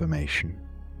transformation.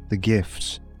 The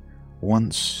gifts,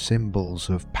 once symbols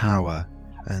of power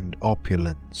and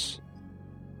opulence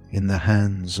in the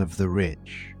hands of the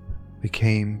rich,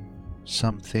 became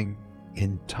something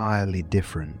entirely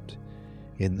different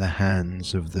in the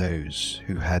hands of those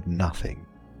who had nothing.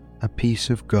 A piece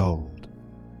of gold,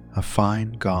 a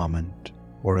fine garment,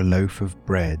 or a loaf of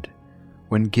bread,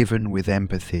 when given with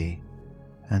empathy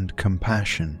and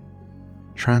compassion,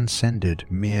 transcended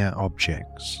mere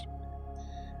objects.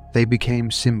 They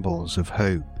became symbols of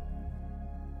hope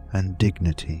and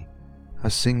dignity. A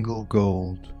single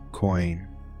gold coin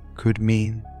could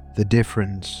mean the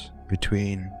difference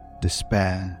between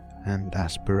despair and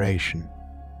aspiration.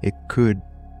 It could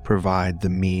provide the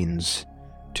means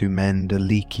to mend a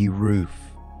leaky roof,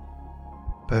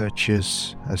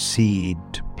 purchase a seed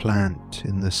to plant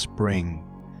in the spring,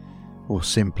 or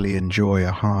simply enjoy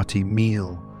a hearty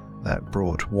meal that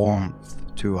brought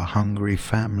warmth to a hungry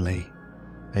family.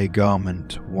 A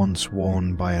garment once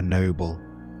worn by a noble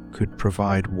could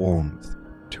provide warmth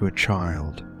to a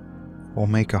child, or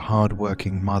make a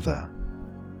hard-working mother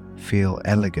feel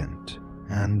elegant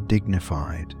and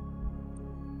dignified.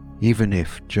 Even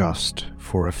if just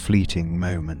for a fleeting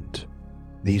moment,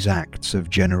 these acts of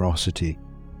generosity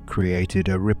created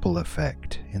a ripple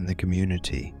effect in the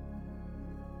community.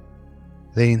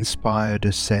 They inspired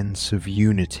a sense of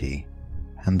unity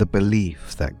and the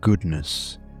belief that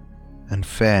goodness and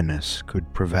fairness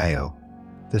could prevail.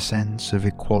 The sense of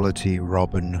equality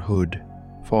Robin Hood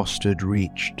fostered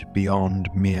reached beyond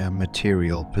mere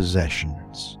material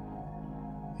possessions.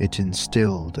 It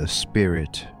instilled a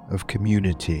spirit of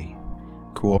community,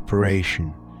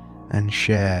 cooperation, and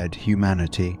shared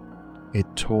humanity. It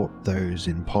taught those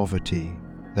in poverty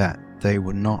that they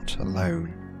were not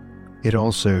alone. It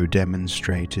also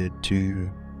demonstrated to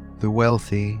the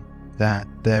wealthy that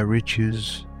their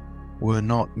riches were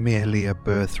not merely a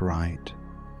birthright,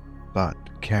 but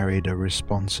carried a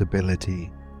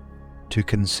responsibility to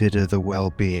consider the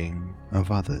well-being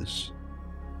of others.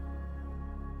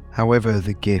 However,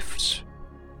 the gifts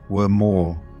were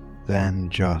more than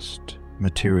just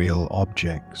material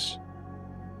objects.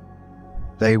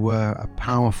 They were a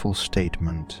powerful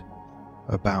statement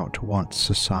about what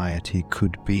society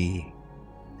could be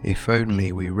if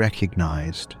only we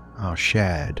recognized our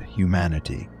shared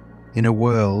humanity. In a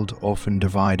world often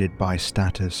divided by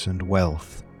status and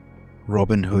wealth,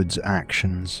 Robin Hood's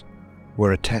actions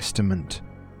were a testament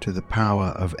to the power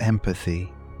of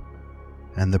empathy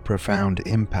and the profound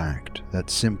impact that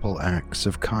simple acts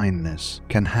of kindness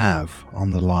can have on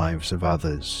the lives of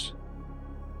others.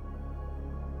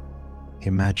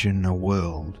 Imagine a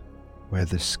world where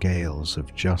the scales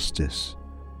of justice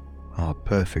are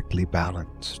perfectly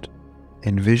balanced.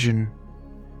 Envision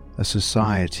a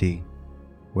society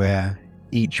where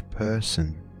each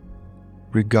person,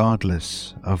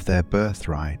 regardless of their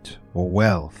birthright or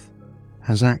wealth,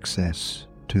 has access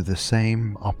to the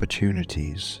same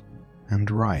opportunities and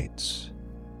rights.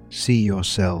 See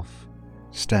yourself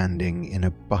standing in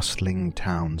a bustling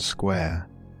town square.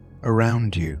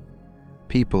 Around you,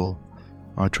 people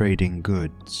are trading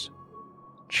goods,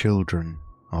 children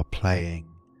are playing,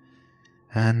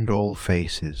 and all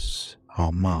faces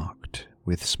are marked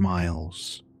with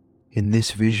smiles. In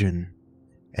this vision,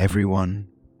 everyone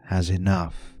has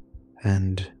enough,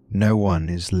 and no one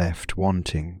is left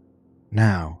wanting.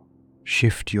 Now,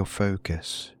 shift your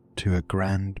focus to a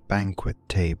grand banquet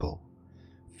table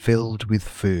filled with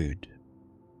food,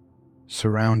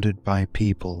 surrounded by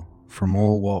people from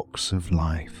all walks of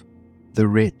life. The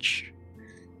rich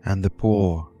and the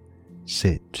poor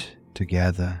sit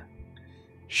together,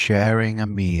 sharing a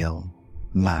meal,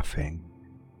 laughing,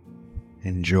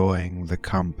 enjoying the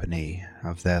company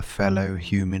of their fellow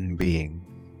human being.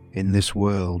 In this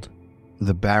world,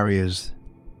 the barriers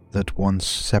that once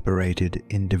separated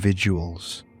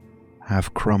individuals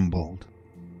have crumbled.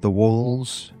 The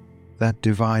walls that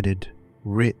divided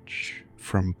rich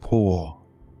from poor,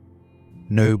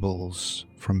 nobles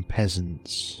from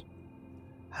peasants,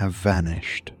 have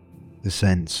vanished. The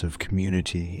sense of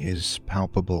community is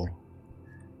palpable,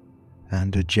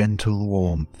 and a gentle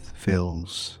warmth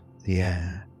fills the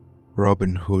air.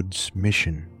 Robin Hood's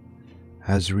mission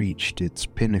has reached its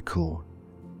pinnacle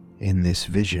in this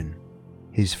vision.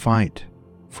 His fight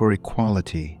for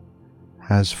equality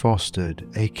has fostered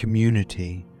a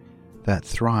community that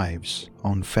thrives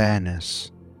on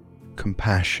fairness,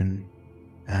 compassion,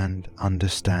 and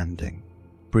understanding.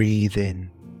 Breathe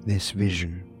in this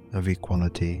vision of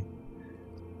equality.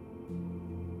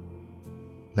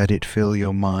 Let it fill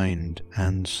your mind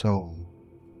and soul.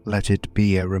 Let it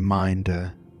be a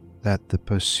reminder that the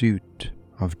pursuit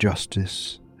of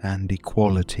justice and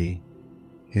equality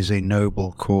is a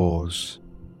noble cause,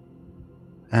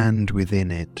 and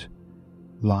within it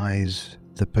lies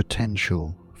the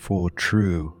potential for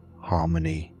true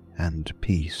harmony and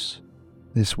peace.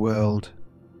 This world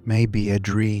may be a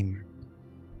dream,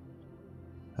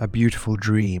 a beautiful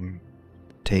dream.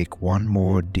 Take one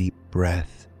more deep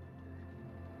breath.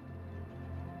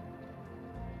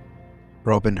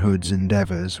 Robin Hood's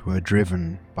endeavors were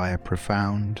driven by a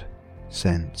profound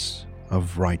sense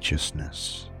of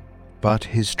righteousness, but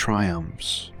his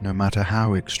triumphs, no matter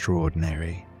how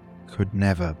extraordinary, could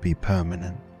never be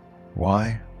permanent.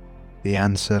 Why? The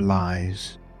answer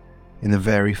lies in the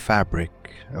very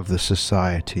fabric of the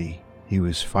society he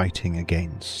was fighting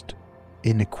against.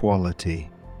 Inequality,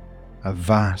 a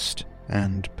vast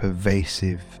and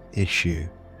pervasive issue,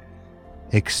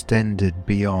 extended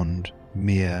beyond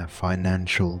mere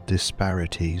financial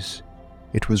disparities.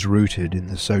 It was rooted in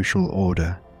the social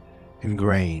order,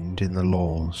 ingrained in the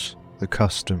laws, the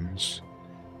customs,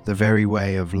 the very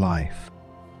way of life.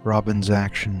 Robin's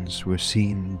actions were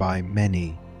seen by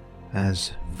many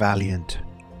as valiant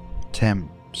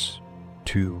attempts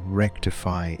to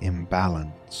rectify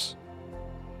imbalance,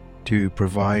 to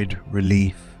provide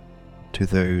relief to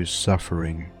those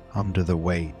suffering under the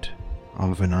weight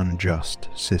of an unjust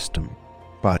system.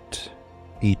 But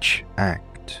each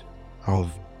act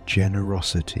of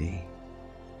generosity,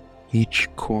 each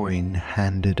coin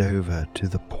handed over to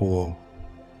the poor,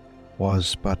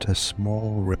 was but a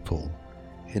small ripple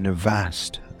in a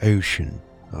vast ocean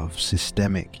of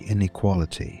systemic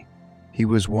inequality. He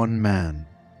was one man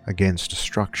against a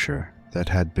structure that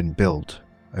had been built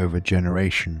over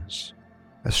generations,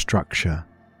 a structure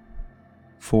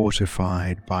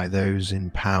fortified by those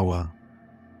in power,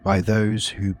 by those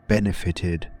who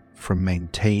benefited from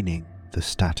maintaining the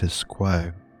status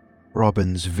quo.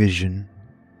 Robin's vision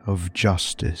of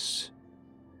justice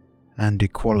and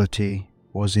equality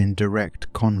was in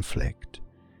direct conflict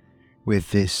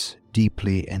with this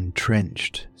deeply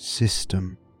entrenched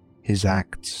system. His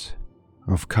acts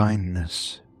of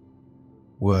kindness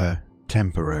were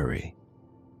temporary,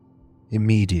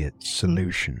 immediate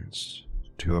solutions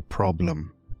to a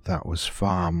problem that was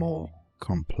far more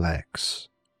complex.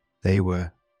 They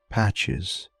were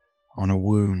patches on a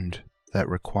wound that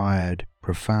required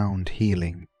profound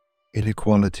healing.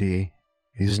 Inequality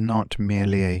is not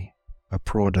merely a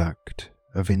product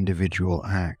of individual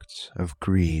acts of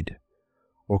greed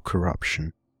or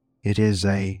corruption. It is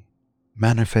a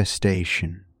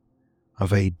manifestation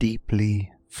of a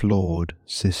deeply flawed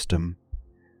system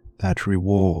that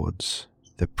rewards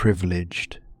the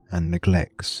privileged and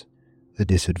neglects the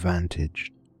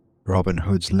disadvantaged. Robin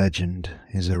Hood's legend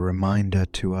is a reminder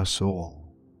to us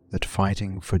all that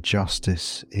fighting for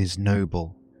justice is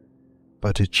noble,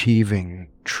 but achieving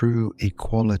true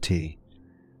equality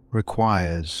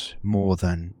requires more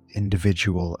than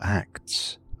individual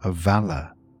acts of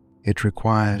valor. It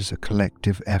requires a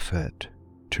collective effort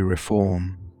to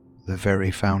reform the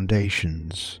very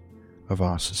foundations of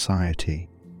our society.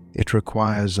 It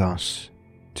requires us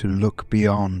to look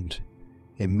beyond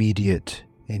immediate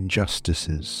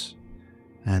injustices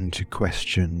and to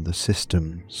question the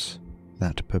systems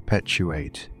that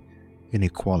perpetuate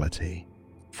inequality.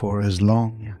 For as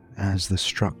long as the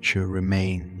structure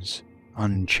remains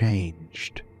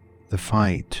unchanged, the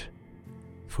fight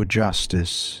for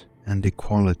justice and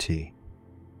equality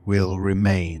will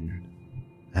remain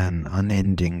an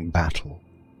unending battle.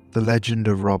 The legend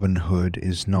of Robin Hood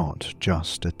is not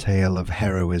just a tale of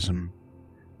heroism,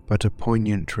 but a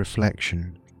poignant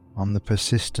reflection on the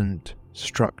persistent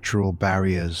structural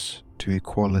barriers to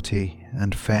equality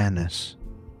and fairness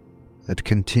that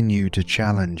continue to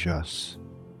challenge us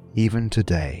even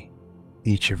today.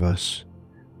 Each of us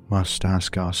must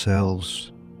ask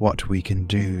ourselves what we can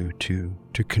do to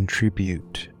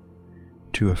contribute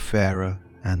to a fairer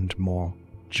and more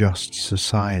just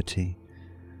society,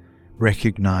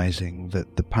 recognizing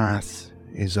that the path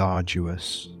is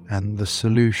arduous and the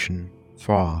solution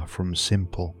far from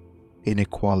simple.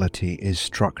 Inequality is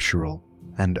structural,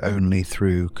 and only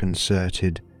through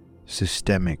concerted,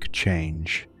 systemic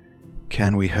change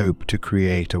can we hope to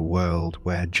create a world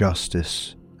where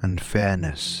justice and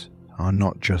fairness are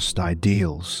not just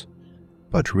ideals,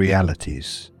 but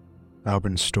realities.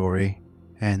 Robin's story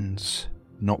ends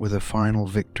not with a final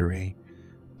victory,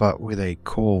 but with a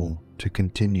call to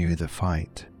continue the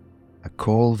fight, a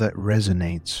call that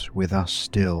resonates with us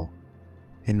still,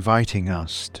 inviting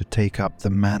us to take up the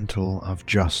mantle of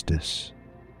justice,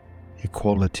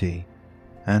 equality,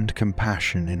 and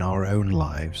compassion in our own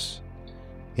lives,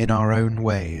 in our own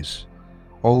ways,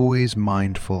 always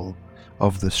mindful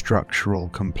of the structural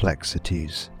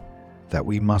complexities that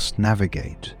we must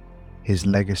navigate. His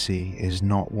legacy is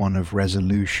not one of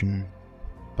resolution,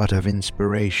 but of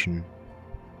inspiration,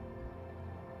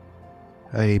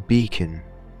 a beacon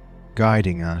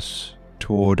guiding us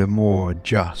toward a more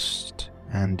just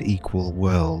and equal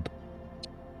world.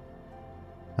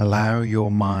 Allow your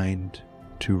mind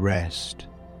to rest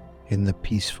in the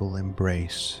peaceful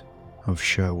embrace of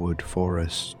Sherwood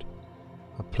Forest,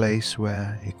 a place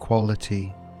where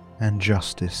equality and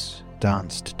justice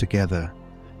danced together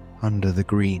under the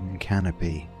green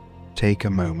canopy. Take a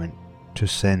moment to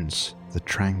sense the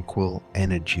tranquil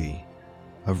energy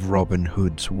of Robin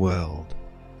Hood's world,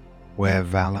 where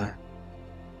valor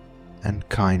and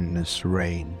kindness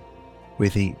reign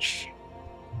with each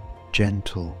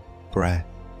gentle breath.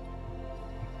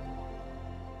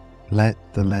 Let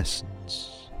the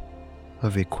lessons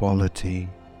of equality,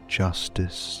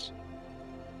 justice,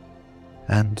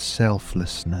 and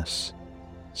selflessness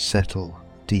settle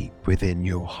deep within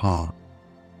your heart.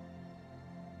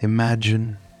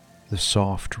 Imagine the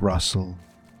soft rustle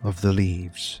of the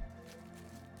leaves,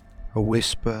 a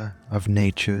whisper of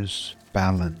nature's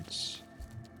balance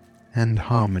and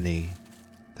harmony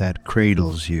that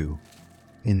cradles you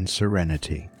in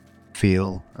serenity.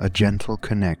 Feel a gentle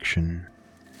connection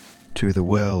to the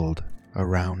world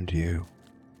around you.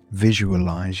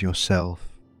 Visualize yourself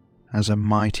as a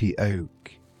mighty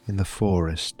oak in the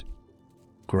forest,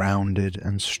 grounded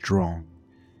and strong,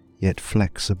 yet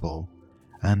flexible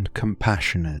and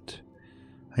compassionate,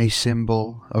 a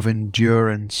symbol of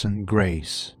endurance and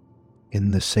grace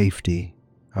in the safety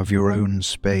of your own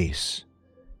space.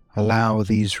 Allow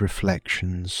these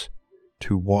reflections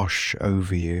to wash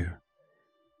over you,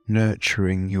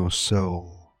 nurturing your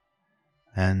soul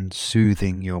and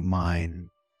soothing your mind.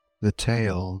 The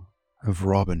tale of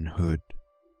Robin Hood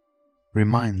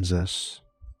reminds us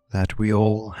that we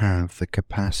all have the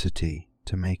capacity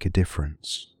to make a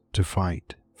difference, to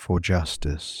fight for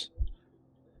justice,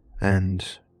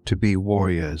 and to be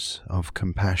warriors of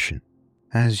compassion.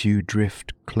 As you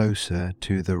drift closer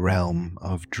to the realm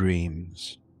of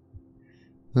dreams,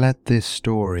 let this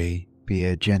story be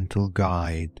a gentle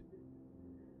guide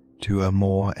to a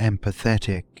more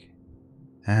empathetic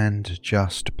and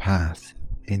just path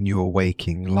in your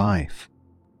waking life.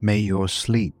 May your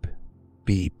sleep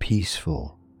be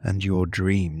peaceful and your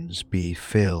dreams be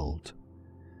filled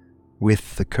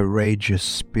with the courageous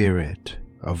spirit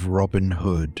of Robin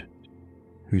Hood,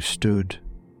 who stood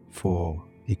for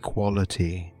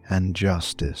equality and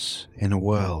justice in a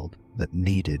world that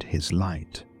needed his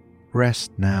light.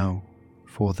 Rest now,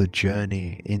 for the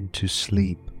journey into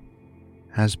sleep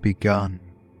has begun,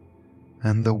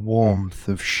 and the warmth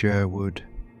of Sherwood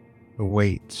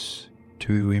awaits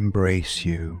to embrace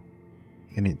you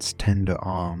in its tender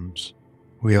arms.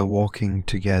 We are walking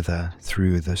together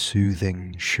through the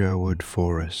soothing Sherwood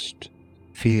Forest.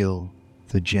 Feel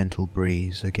the gentle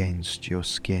breeze against your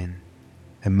skin.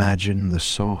 Imagine the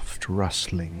soft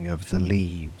rustling of the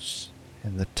leaves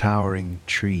and the towering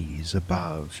trees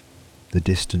above. The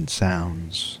distant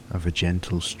sounds of a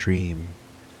gentle stream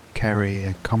carry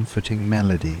a comforting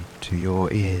melody to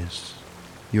your ears.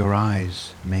 Your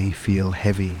eyes may feel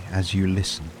heavy as you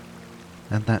listen,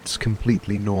 and that's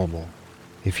completely normal.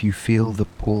 If you feel the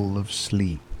pull of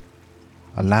sleep,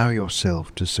 allow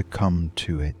yourself to succumb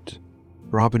to it.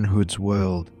 Robin Hood's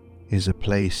world is a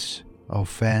place of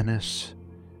fairness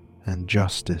and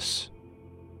justice,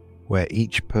 where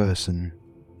each person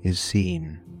is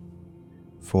seen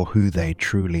for who they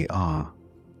truly are.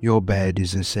 Your bed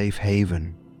is a safe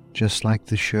haven, just like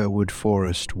the Sherwood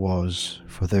Forest was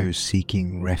for those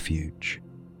seeking refuge.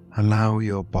 Allow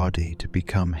your body to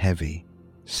become heavy,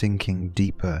 sinking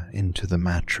deeper into the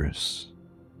mattress.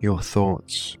 Your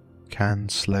thoughts can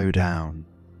slow down,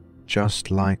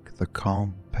 just like the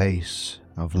calm pace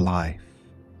of life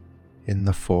in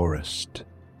the forest.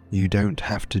 You don't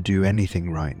have to do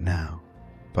anything right now,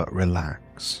 but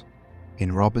relax.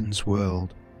 In Robin's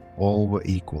world, all were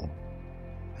equal,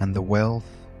 and the wealth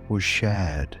was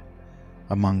shared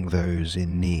among those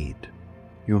in need.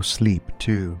 Your sleep,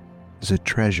 too, is a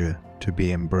treasure to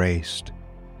be embraced.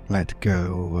 Let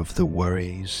go of the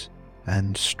worries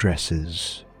and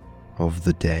stresses of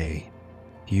the day.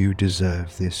 You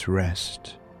deserve this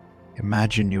rest.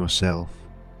 Imagine yourself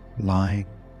lying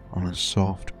on a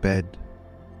soft bed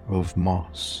of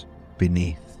moss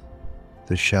beneath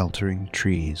the sheltering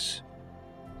trees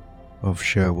of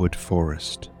Sherwood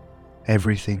Forest.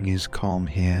 Everything is calm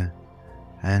here,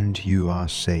 and you are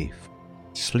safe.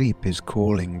 Sleep is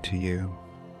calling to you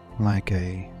like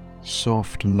a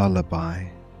soft lullaby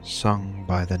sung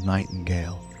by the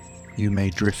nightingale. You may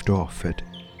drift off at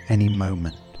any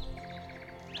moment,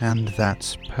 and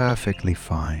that's perfectly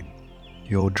fine.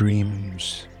 Your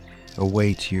dreams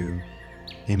await you.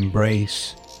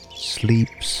 Embrace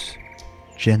sleep's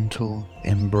gentle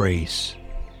embrace,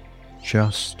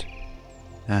 just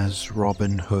as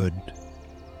Robin Hood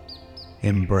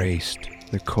embraced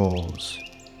the cause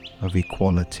of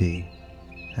equality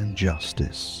and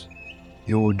justice.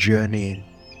 Your journey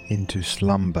into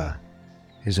slumber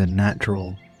is a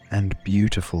natural and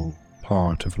beautiful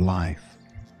part of life,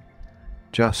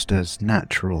 just as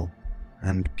natural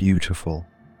and beautiful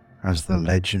as the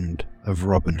legend of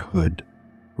Robin Hood.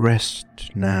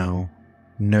 Rest now,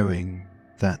 knowing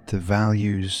that the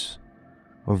values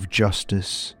of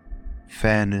justice,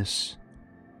 fairness,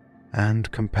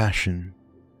 and compassion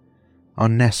are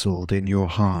nestled in your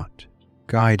heart,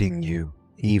 guiding you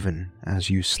even as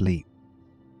you sleep.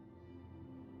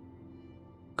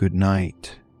 Good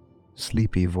night,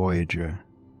 sleepy voyager.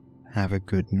 Have a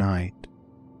good night.